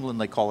activity. In England,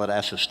 they call it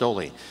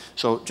asystole.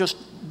 So just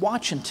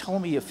watch and tell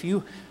me if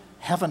you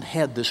haven't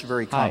had this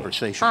very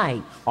conversation.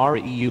 Hi. Are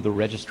you the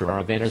registrar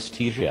of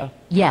anesthesia?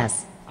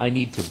 Yes. I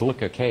need to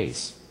book a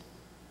case.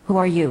 Who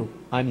are you?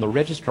 I'm the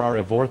registrar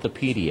of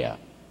orthopedia.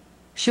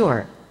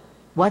 Sure.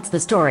 What's the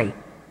story?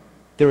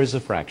 There is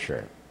a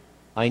fracture.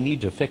 I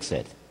need to fix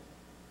it.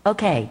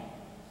 Okay.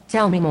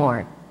 Tell me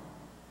more.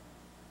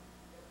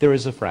 There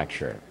is a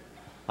fracture.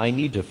 I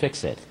need to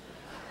fix it.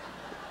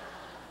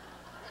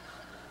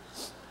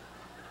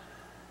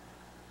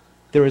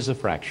 There is a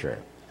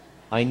fracture.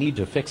 I need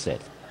to fix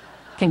it.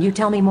 Can you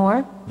tell me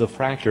more? The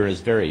fracture is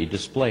very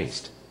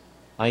displaced.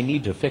 I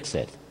need to fix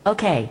it.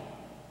 Okay.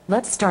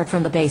 Let's start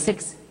from the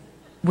basics.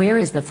 Where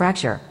is the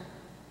fracture?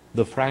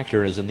 The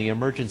fracture is in the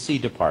emergency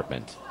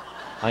department.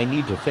 I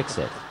need to fix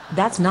it.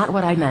 That's not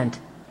what I meant.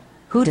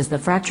 Who does the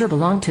fracture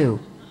belong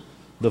to?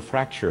 The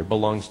fracture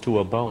belongs to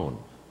a bone.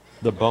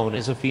 The bone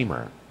is a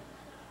femur.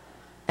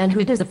 And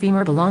who does the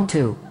femur belong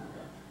to?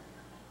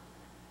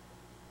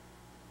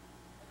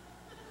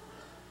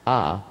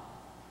 The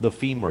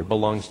femur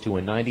belongs to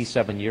a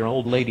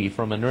 97-year-old lady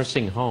from a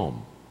nursing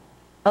home.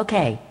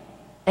 Okay.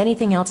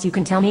 Anything else you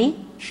can tell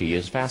me? She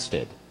is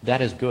fasted.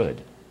 That is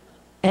good.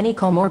 Any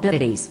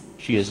comorbidities?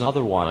 She is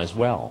otherwise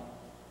well.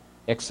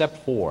 Except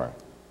for...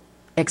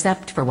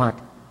 Except for what?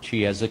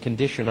 She has a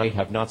condition I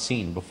have not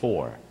seen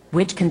before.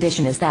 Which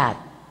condition is that?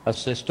 A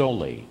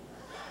systole.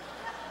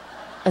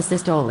 A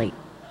systole.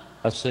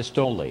 A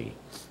systole.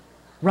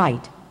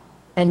 Right.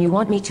 And you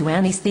want me to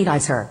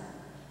anesthetize her?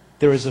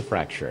 There is a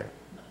fracture.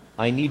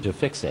 I need to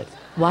fix it.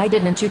 Why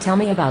didn't you tell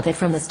me about it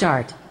from the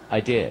start? I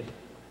did.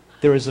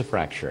 There is a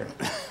fracture.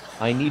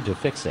 I need to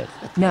fix it.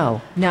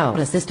 No,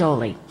 a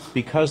systole.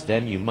 Because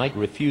then you might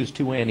refuse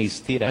to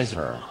anesthetize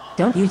her.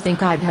 Don't you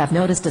think I'd have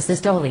noticed a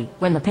systole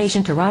when the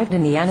patient arrived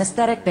in the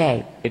anesthetic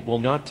bay? It will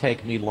not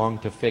take me long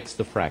to fix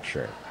the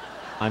fracture.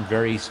 I'm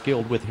very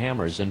skilled with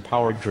hammers and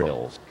power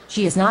drills.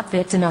 She is not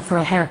fit enough for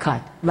a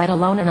haircut, let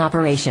alone an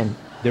operation.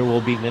 There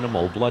will be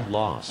minimal blood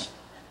loss.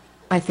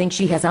 I think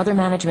she has other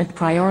management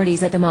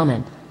priorities at the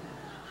moment.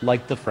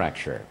 Like the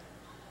fracture.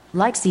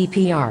 Like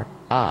CPR.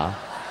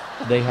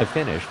 Ah, they have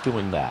finished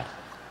doing that.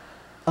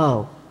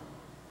 Oh.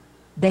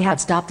 They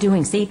have stopped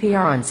doing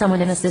CPR on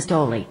someone in a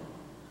systole.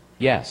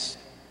 Yes.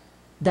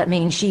 That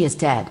means she is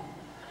dead.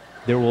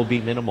 There will be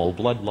minimal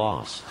blood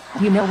loss.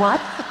 You know what?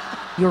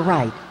 You're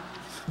right.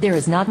 There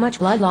is not much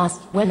blood loss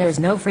when there's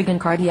no friggin'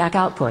 cardiac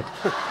output.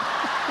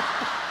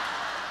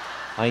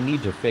 I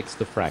need to fix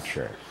the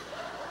fracture.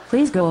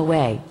 Please go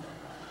away.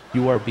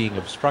 You are being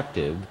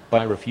obstructive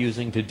by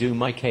refusing to do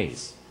my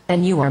case.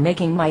 And you are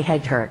making my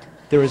head hurt.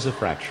 There is a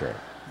fracture.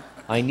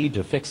 I need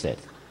to fix it.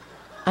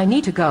 I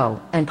need to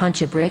go and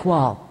punch a brick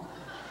wall.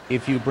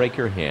 If you break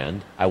your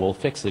hand, I will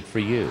fix it for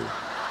you.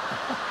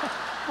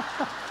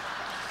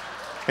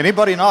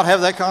 Anybody not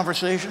have that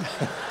conversation?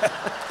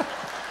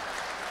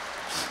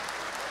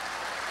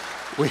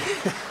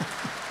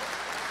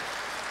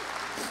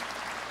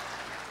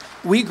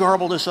 We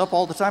garble this up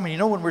all the time. And you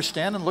know, when we're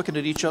standing looking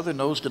at each other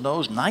nose to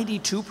nose,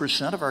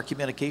 92% of our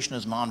communication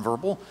is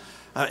nonverbal.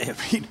 I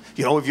mean,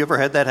 you know, have you ever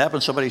had that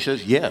happen? Somebody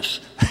says, yes.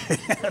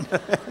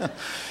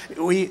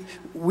 we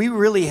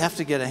really have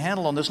to get a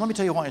handle on this. Let me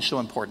tell you why it's so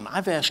important.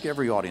 I've asked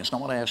every audience, and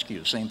I want to ask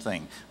you the same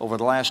thing. Over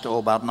the last,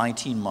 about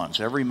 19 months,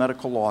 every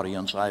medical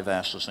audience, I've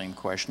asked the same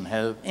question.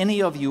 Have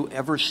any of you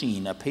ever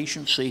seen a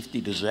patient safety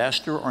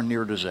disaster or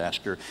near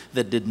disaster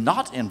that did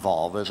not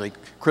involve, as a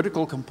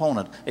critical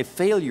component, a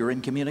failure in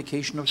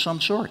communication of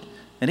some sort?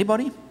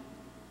 Anybody?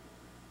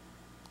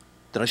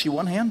 Did I see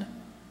one hand?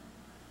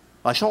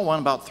 I saw one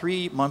about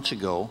 3 months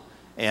ago,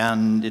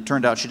 and it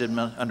turned out she didn't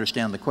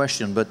understand the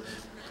question, but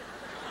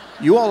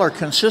you all are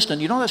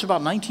consistent. You know, that's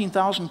about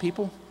 19,000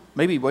 people.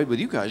 Maybe with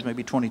you guys,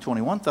 maybe 20,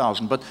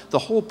 21,000. But the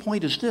whole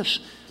point is this.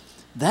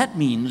 That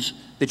means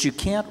that you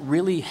can't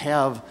really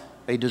have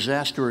a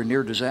disaster or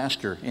near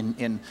disaster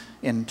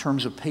in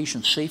terms of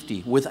patient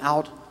safety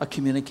without a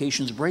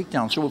communications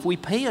breakdown. So if we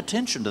pay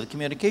attention to the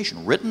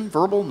communication, written,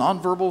 verbal,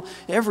 nonverbal,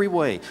 every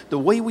way, the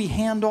way we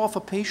hand off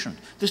a patient,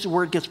 this is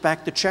where it gets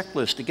back to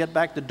checklist, to get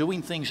back to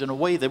doing things in a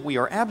way that we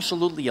are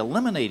absolutely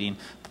eliminating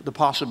the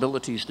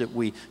possibilities that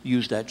we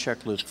use that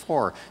checklist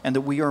for, and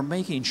that we are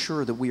making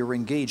sure that we are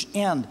engaged.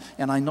 And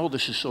I know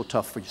this is so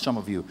tough for some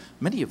of you,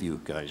 many of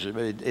you guys,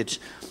 it's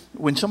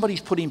when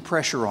somebody's putting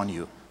pressure on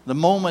you. The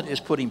moment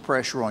is putting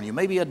pressure on you.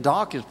 Maybe a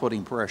doc is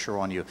putting pressure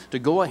on you to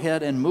go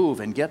ahead and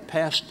move and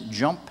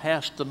jump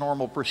past the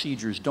normal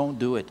procedures. Don't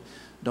do it.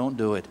 Don't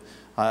do it.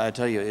 I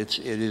tell you, it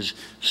is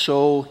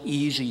so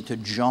easy to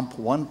jump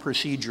one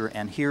procedure,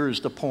 and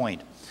here's the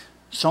point.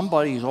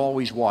 Somebody's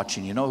always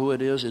watching. You know who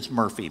it is? It's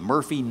Murphy.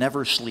 Murphy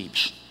never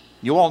sleeps.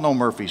 You all know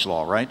Murphy's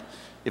Law, right?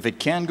 If it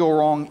can go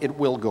wrong, it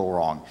will go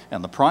wrong.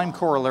 And the prime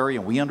corollary,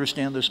 and we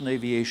understand this in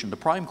aviation, the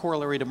prime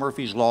corollary to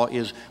Murphy's Law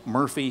is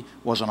Murphy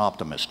was an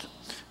optimist.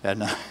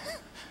 And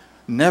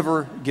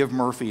never give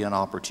Murphy an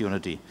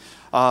opportunity.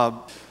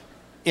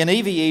 In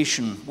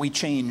aviation, we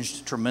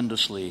changed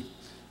tremendously.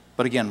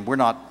 But again, we're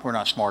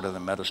not smarter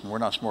than medicine. We're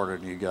not smarter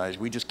than you guys.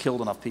 We just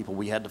killed enough people.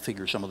 We had to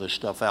figure some of this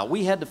stuff out.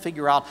 We had to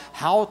figure out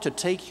how to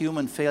take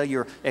human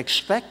failure,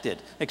 expect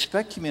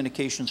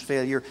communications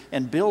failure,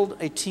 and build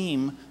a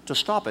team to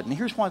stop it. And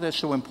here's why that's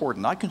so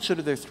important. I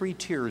consider there are 3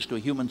 tiers to a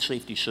human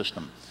safety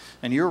system.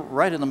 And you're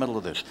right in the middle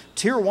of this.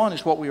 Tier 1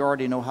 is what we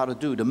already know how to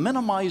do, to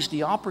minimize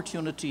the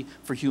opportunity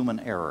for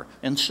human error,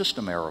 and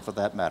system error for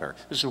that matter.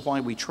 This is why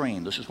we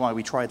train. This is why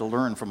we try to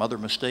learn from other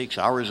mistakes,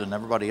 ours and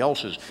everybody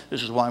else's.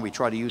 This is why we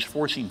try to use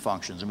forcing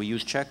functions, and we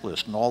use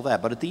checklists and all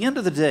that. But at the end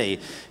of the day,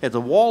 at the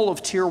wall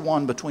of Tier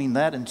 1 between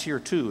that and Tier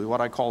 2,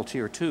 what I call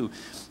Tier 2,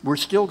 we're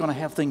still going to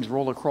have things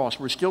roll across.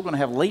 We're still going to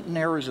have latent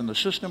errors in the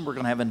system. We're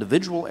going to have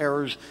individual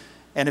errors.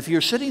 And if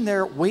you're sitting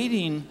there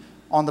waiting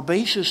on the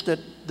basis that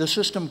the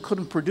system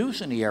couldn't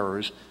produce any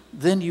errors,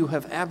 then you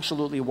have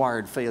absolutely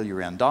wired failure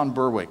in. Don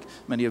Berwick,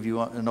 many of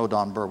you know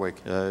Don Berwick,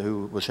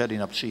 who was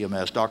heading up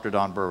CMS, Dr.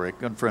 Don Berwick,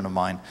 good friend of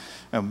mine.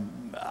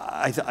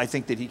 I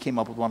think that he came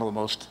up with one of the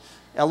most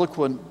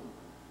eloquent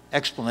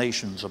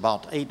explanations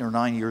about 8 or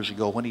 9 years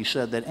ago when he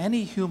said that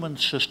any human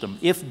system,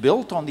 if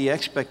built on the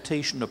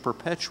expectation of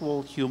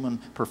perpetual human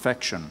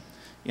perfection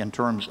in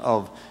terms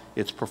of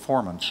its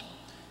performance,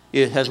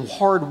 it has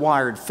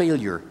hardwired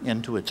failure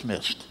into its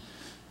midst.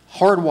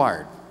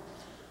 Hardwired.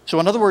 So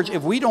in other words,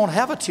 if we don't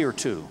have a Tier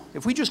 2,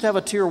 if we just have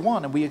a Tier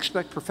 1 and we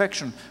expect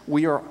perfection,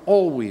 we are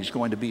always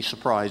going to be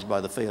surprised by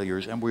the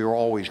failures, and we are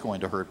always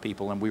going to hurt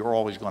people, and we are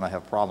always going to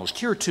have problems.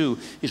 Tier 2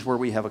 is where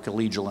we have a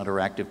collegial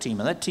interactive team,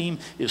 and that team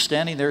is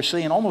standing there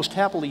saying almost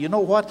happily, you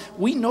know what,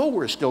 we know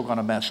we're still going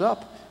to mess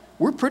up.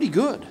 We're pretty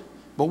good.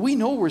 But we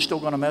know we're still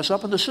going to mess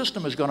up, and the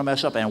system is going to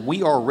mess up, and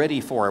we are ready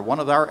for it. One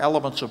of our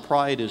elements of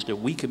pride is that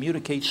we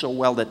communicate so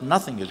well that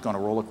nothing is going to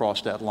roll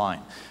across that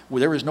line.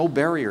 There is no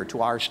barrier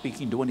to our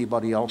speaking to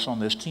anybody else on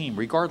this team,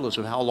 regardless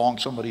of how long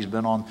somebody's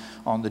been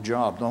on the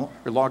job,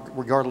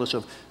 regardless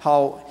of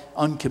how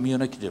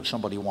uncommunicative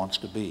somebody wants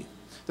to be.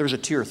 There's a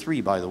tier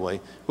 3, by the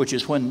way, which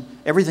is when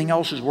everything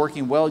else is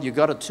working well, you've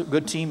got a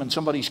good team and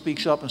somebody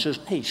speaks up and says,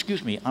 hey,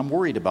 excuse me, I'm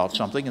worried about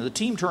something. And the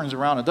team turns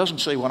around and doesn't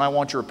say, when I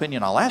want your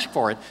opinion, I'll ask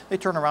for it. They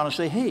turn around and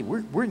say, hey,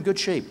 we're in good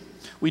shape.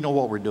 We know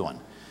what we're doing.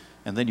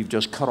 And then you've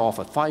just cut off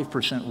a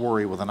 5%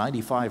 worry with a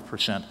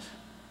 95%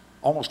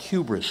 almost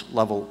hubris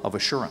level of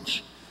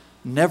assurance.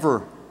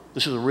 Never,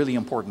 this is a really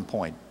important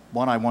point,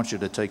 one I want you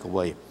to take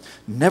away.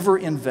 Never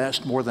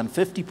invest more than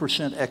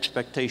 50%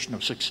 expectation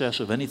of success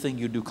of anything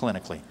you do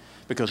clinically.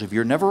 Because if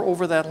you're never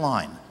over that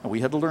line, and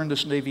we had to learn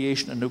this in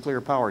aviation and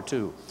nuclear power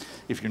too,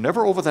 if you're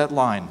never over that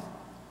line,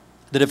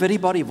 that if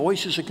anybody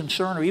voices a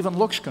concern or even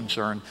looks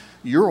concerned,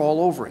 you're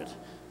all over it.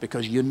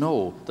 Because you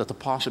know that the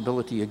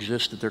possibility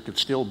exists that there could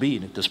still be,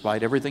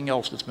 despite everything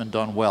else that's been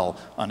done well,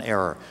 an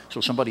error.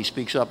 So somebody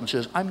speaks up and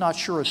says, I'm not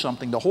sure of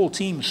something. The whole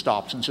team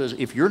stops and says,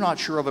 if you're not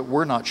sure of it,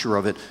 we're not sure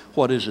of it.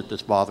 What is it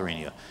that's bothering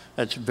you?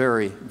 That's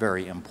very,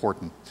 very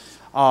important.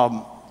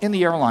 In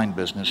the airline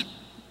business,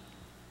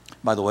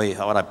 by the way,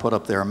 what I put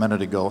up there a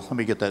minute ago, let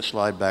me get that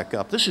slide back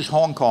up. This is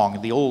Hong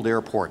Kong, the old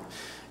airport.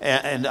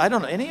 And I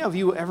don't know, any of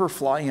you ever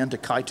fly into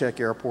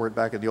Kai-Tak Airport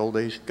back in the old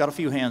days? Got a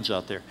few hands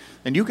out there.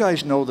 And you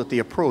guys know that the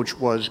approach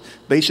was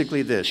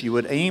basically this. You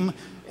would aim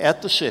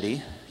at the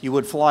city, you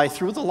would fly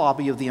through the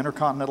lobby of the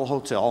Intercontinental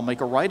Hotel,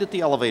 make a right at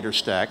the elevator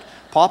stack,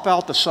 pop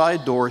out the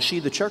side door, see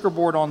the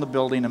checkerboard on the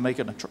building, and make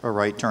a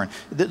right turn.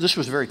 This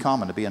was very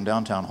common to be in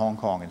downtown Hong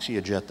Kong and see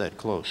a jet that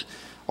close,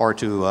 or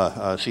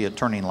to see it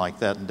turning like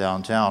that in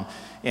downtown.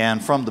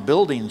 And from the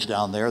buildings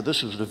down there,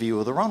 this is the view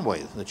of the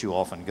runway that you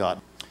often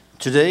got.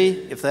 Today,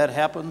 if that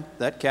happened,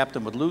 that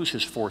captain would lose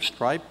his 4th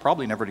stripe,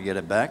 probably never to get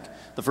it back.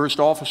 The first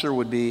officer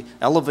would be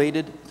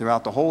elevated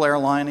throughout the whole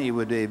airline. He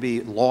would be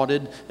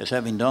lauded as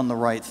having done the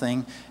right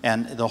thing.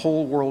 And the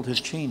whole world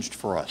has changed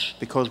for us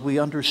because we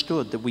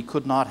understood that we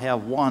could not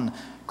have one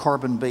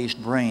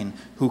carbon-based brain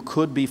who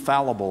could be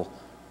fallible,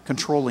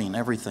 controlling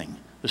everything.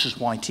 This is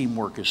why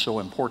teamwork is so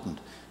important.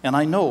 And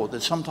I know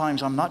that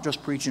sometimes I'm not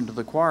just preaching to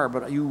the choir,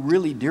 but you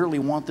really dearly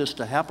want this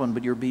to happen,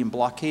 but you're being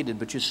blockaded.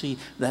 But you see,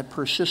 that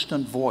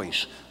persistent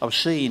voice of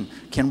saying,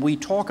 can we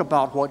talk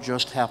about what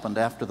just happened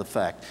after the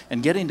fact?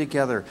 And getting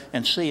together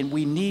and saying,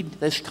 we need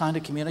this kind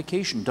of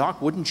communication.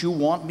 Doc, wouldn't you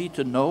want me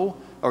to know,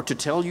 or to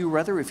tell you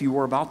rather, if you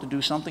were about to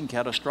do something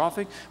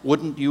catastrophic?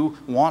 Wouldn't you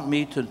want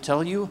me to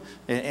tell you?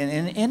 And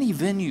in any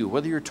venue,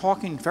 whether you're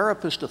talking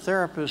therapist to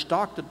therapist,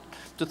 doctor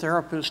to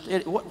therapist,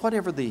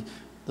 whatever the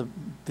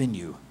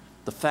venue,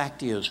 the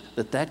fact is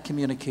that that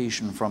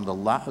communication from the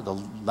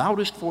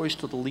loudest voice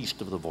to the least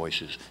of the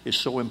voices is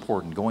so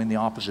important, going the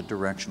opposite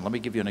direction. Let me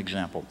give you an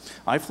example.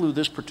 I flew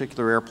this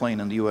particular airplane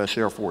in the U.S.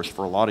 Air Force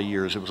for a lot of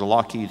years. It was a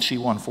Lockheed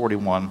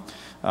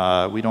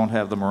C-141. We don't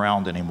have them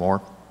around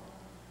anymore.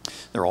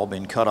 They're all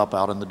being cut up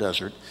out in the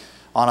desert.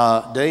 On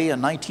a day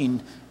in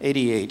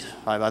 1988,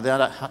 by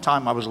that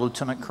time I was a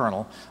lieutenant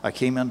colonel. I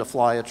came in to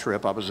fly a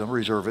trip. I was a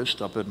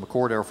reservist up at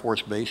McChord Air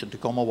Force Base in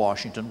Tacoma,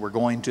 Washington. We're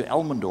going to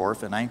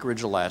Elmendorf in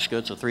Anchorage, Alaska.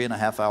 It's a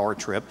 3.5-hour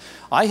trip.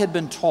 I had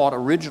been taught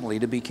originally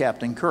to be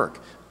Captain Kirk.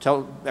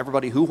 Tell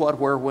everybody who, what,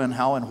 where, when,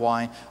 how, and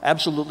why.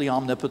 Absolutely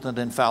omnipotent,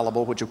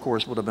 infallible, which of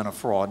course would have been a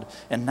fraud.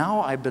 And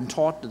now I've been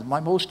taught that my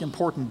most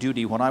important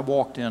duty when I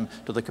walked in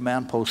to the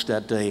command post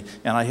that day,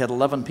 and I had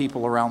 11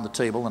 people around the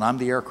table, and I'm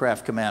the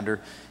aircraft commander,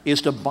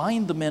 is to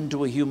bind them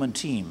into a human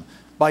team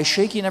by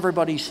shaking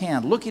everybody's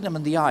hand, looking them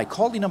in the eye,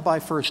 calling them by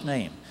first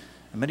name.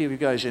 And many of you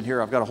guys in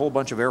here, I've got a whole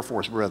bunch of Air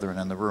Force brethren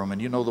in the room,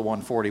 and you know the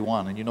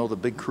 141, and you know the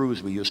big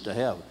crews we used to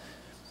have.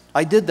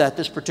 I did that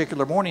this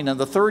particular morning, and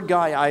the third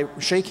guy I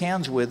shake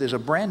hands with is a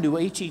brand new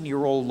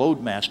 18-year-old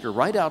loadmaster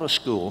right out of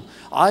school,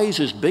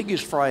 eyes as big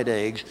as fried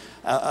eggs,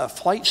 a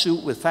flight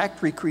suit with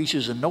factory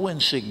creases and no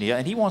insignia,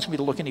 and he wants me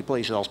to look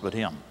anyplace else but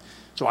him.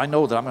 So I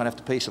know that I'm going to have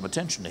to pay some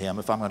attention to him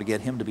if I'm going to get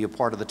him to be a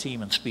part of the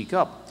team and speak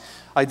up.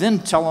 I then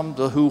tell him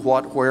the who,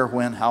 what, where,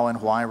 when, how,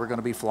 and why. We're going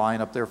to be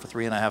flying up there for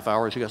 3.5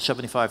 hours. We got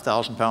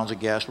 75,000 pounds of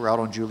gas. We're out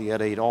on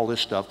Juliet 8, all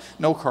this stuff.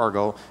 No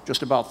cargo,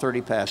 just about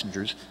 30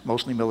 passengers,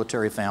 mostly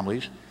military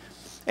families.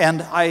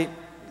 And I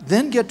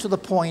then get to the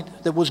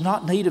point that was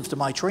not native to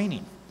my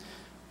training,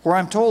 where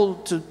I'm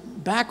told to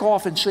back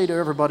off and say to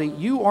everybody,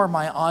 you are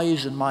my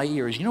eyes and my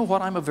ears. You know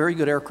what? I'm a very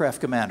good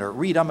aircraft commander.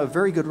 Reed, I'm a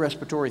very good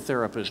respiratory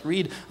therapist.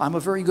 Reed, I'm a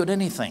very good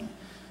anything.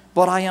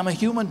 But I am a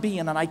human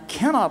being, and I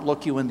cannot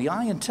look you in the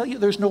eye and tell you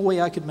there's no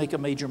way I could make a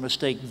major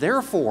mistake.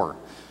 Therefore,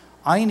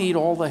 I need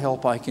all the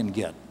help I can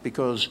get,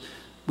 because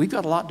we've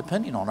got a lot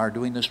depending on our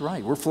doing this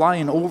right. We're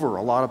flying over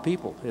a lot of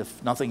people,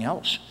 if nothing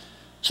else.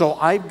 So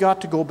I've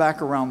got to go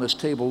back around this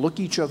table, look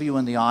each of you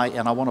in the eye,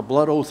 and I want a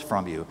blood oath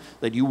from you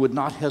that you would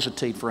not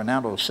hesitate for a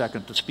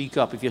nanosecond to speak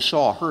up if you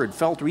saw, heard,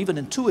 felt, or even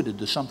intuited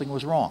that something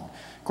was wrong.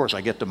 Of course,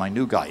 I get to my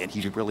new guy, and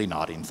he's really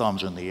nodding,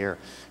 thumbs in the air.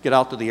 Get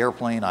out to the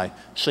airplane, I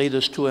say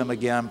this to him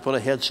again, put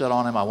a headset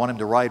on him, I want him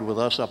to ride with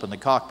us up in the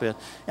cockpit,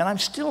 and I'm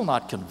still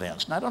not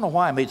convinced. And I don't know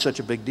why I made such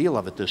a big deal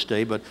of it this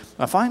day, but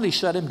I finally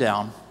set him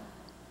down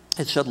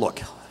and said, look,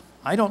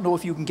 I don't know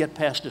if you can get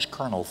past this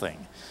colonel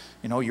thing.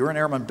 You know, you're an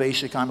airman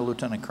basic, I'm a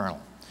lieutenant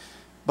colonel.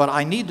 But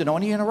I need to know,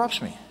 and he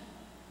interrupts me.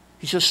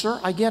 He says, sir,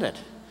 I get it.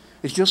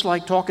 It's just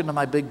like talking to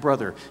my big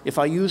brother. If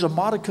I use a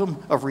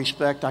modicum of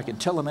respect, I can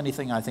tell him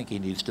anything I think he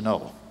needs to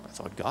know. I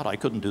thought, God, I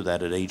couldn't do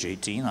that at age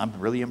 18. I'm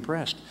really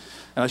impressed.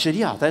 And I said,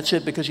 yeah, that's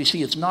it, because you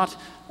see, it's not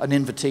an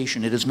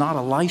invitation. It is not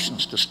a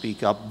license to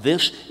speak up.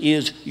 This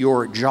is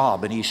your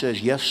job. And he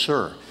says, yes,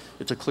 sir.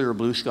 It's a clear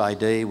blue sky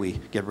day. We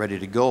get ready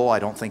to go. I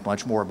don't think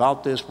much more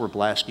about this. We're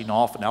blasting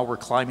off, and now we're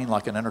climbing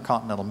like an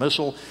intercontinental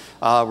missile.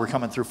 We're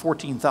coming through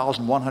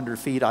 14,100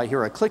 feet. I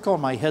hear a click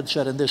on my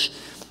headset, and this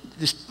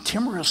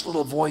timorous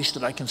little voice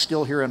that I can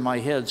still hear in my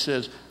head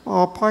says,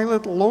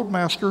 pilot,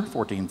 loadmaster,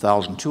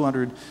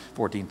 14,200,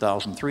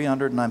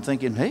 14,300, and I'm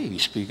thinking, hey,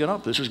 he's speaking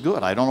up. This is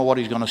good. I don't know what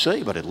he's going to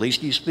say, but at least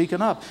he's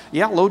speaking up.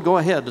 Yeah, load, go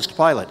ahead. This is the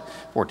pilot.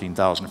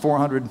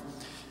 14,400,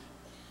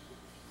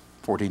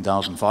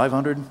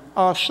 14,500.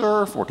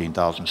 Sir,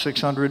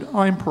 14,600.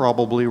 I'm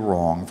probably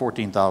wrong.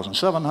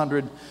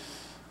 14,700.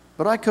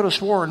 But I could have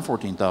sworn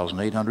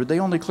 14,800. They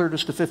only cleared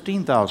us to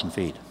 15,000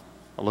 feet.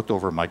 I looked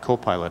over at my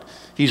co-pilot.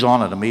 He's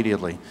on it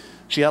immediately.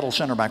 Seattle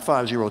Center back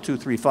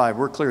 50235.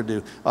 We're cleared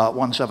to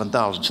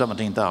 17,000,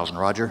 17,000.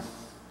 Roger.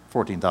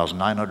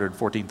 14,900,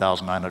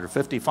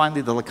 14,950.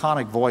 Finally, the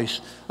laconic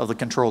voice of the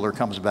controller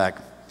comes back.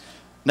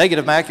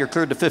 Negative, Mac, you're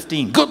cleared to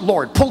 15. Good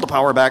Lord, pull the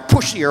power back,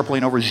 push the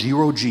airplane over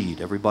 0G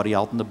to everybody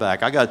out in the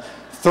back. I got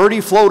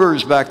 30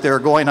 floaters back there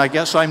going, I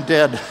guess I'm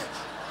dead.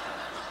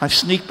 I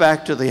sneak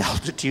back to the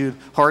altitude,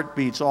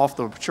 heartbeats off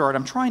the chart.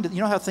 I'm trying to, you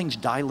know how things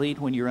dilate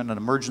when you're in an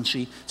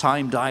emergency?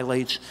 Time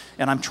dilates.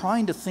 And I'm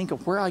trying to think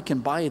of where I can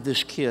buy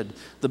this kid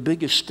the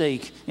biggest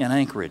steak in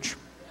Anchorage.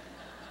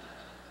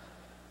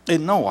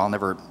 And no, I'll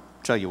never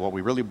tell you what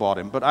we really bought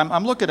him. But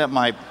I'm looking at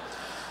my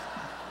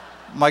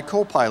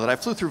co-pilot. I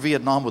flew through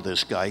Vietnam with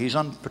this guy. He's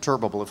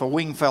unperturbable. If a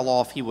wing fell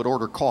off, he would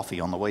order coffee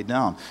on the way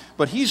down.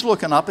 But he's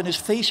looking up, and his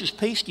face is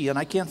pasty, and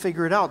I can't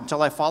figure it out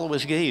until I follow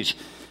his gaze.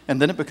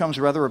 And then it becomes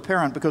rather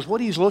apparent, because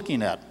what he's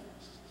looking at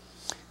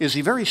is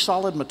the very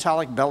solid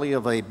metallic belly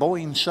of a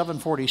Boeing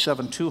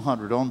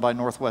 747-200 owned by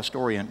Northwest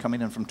Orient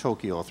coming in from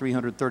Tokyo,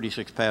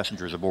 336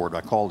 passengers aboard.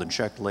 I called and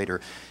checked later.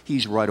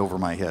 He's right over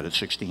my head at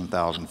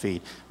 16,000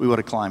 feet. We would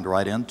have climbed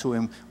right into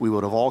him. We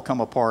would have all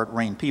come apart,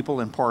 rained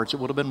people in parts. It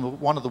would have been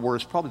one of the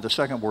worst, probably the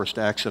second worst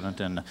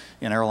accident in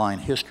airline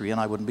history,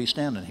 and I wouldn't be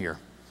standing here.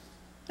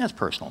 That's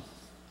personal.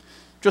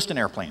 Just an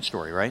airplane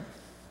story, right?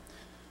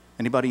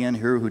 Anybody in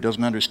here who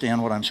doesn't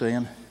understand what I'm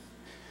saying?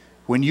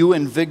 When you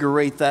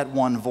invigorate that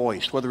one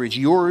voice, whether it's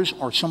yours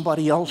or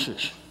somebody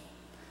else's,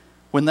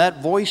 when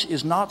that voice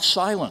is not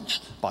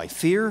silenced by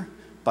fear,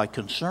 by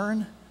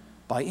concern,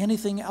 by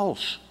anything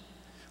else,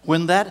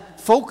 when that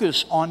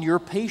focus on your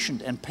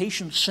patient and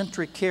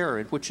patient-centric care,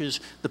 in which is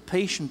the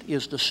patient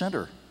is the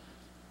center,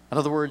 in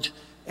other words,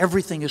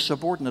 everything is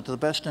subordinate to the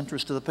best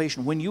interest of the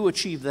patient. When you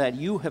achieve that,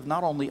 you have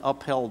not only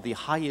upheld the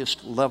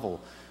highest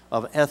level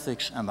of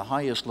ethics and the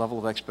highest level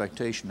of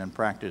expectation and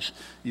practice,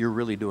 you're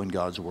really doing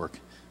God's work.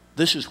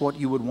 This is what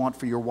you would want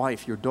for your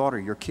wife, your daughter,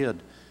 your kid,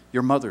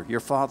 your mother, your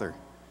father.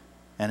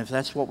 And if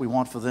that's what we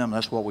want for them,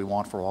 that's what we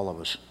want for all of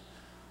us.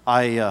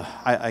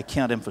 I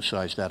can't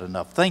emphasize that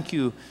enough. Thank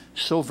you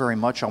so very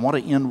much. I want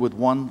to end with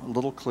one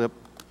little clip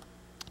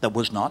that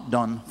was not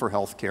done for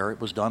healthcare. It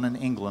was done in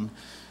England.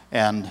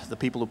 And the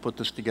people who put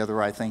this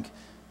together, I think,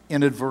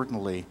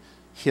 inadvertently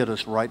hit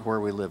us right where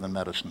we live in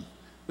medicine.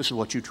 This is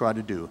what you try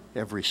to do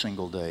every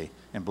single day,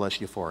 and bless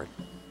you for it.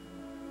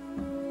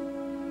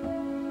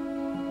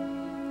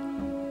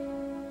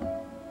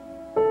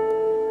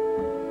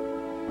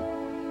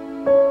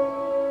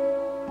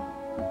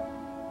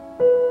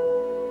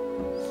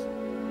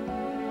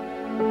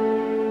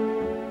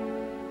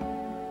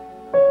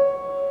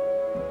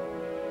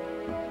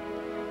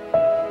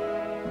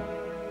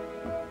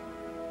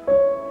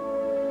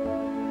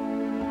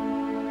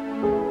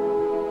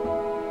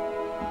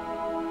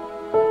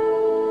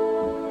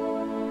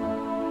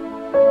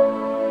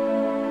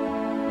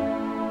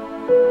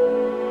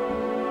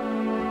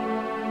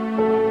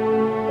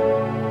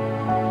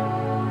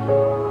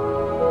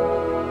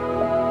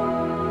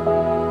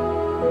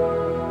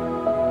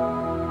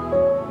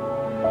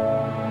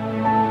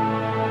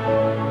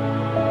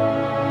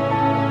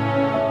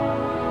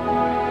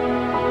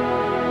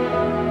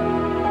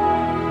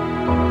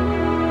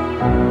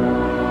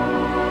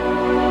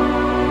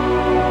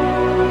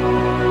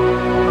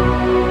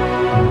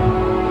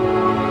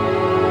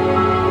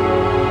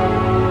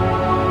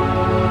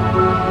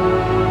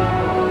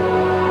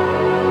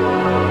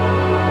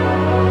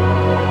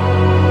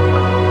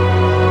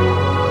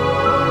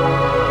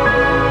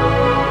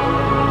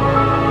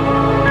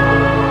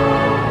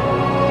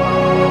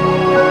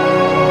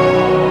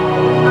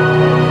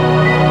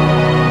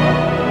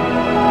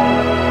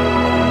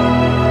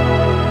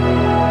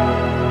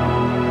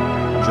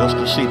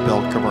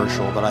 Seatbelt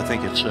commercial, but I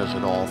think it says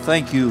it all.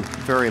 Thank you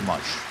very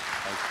much.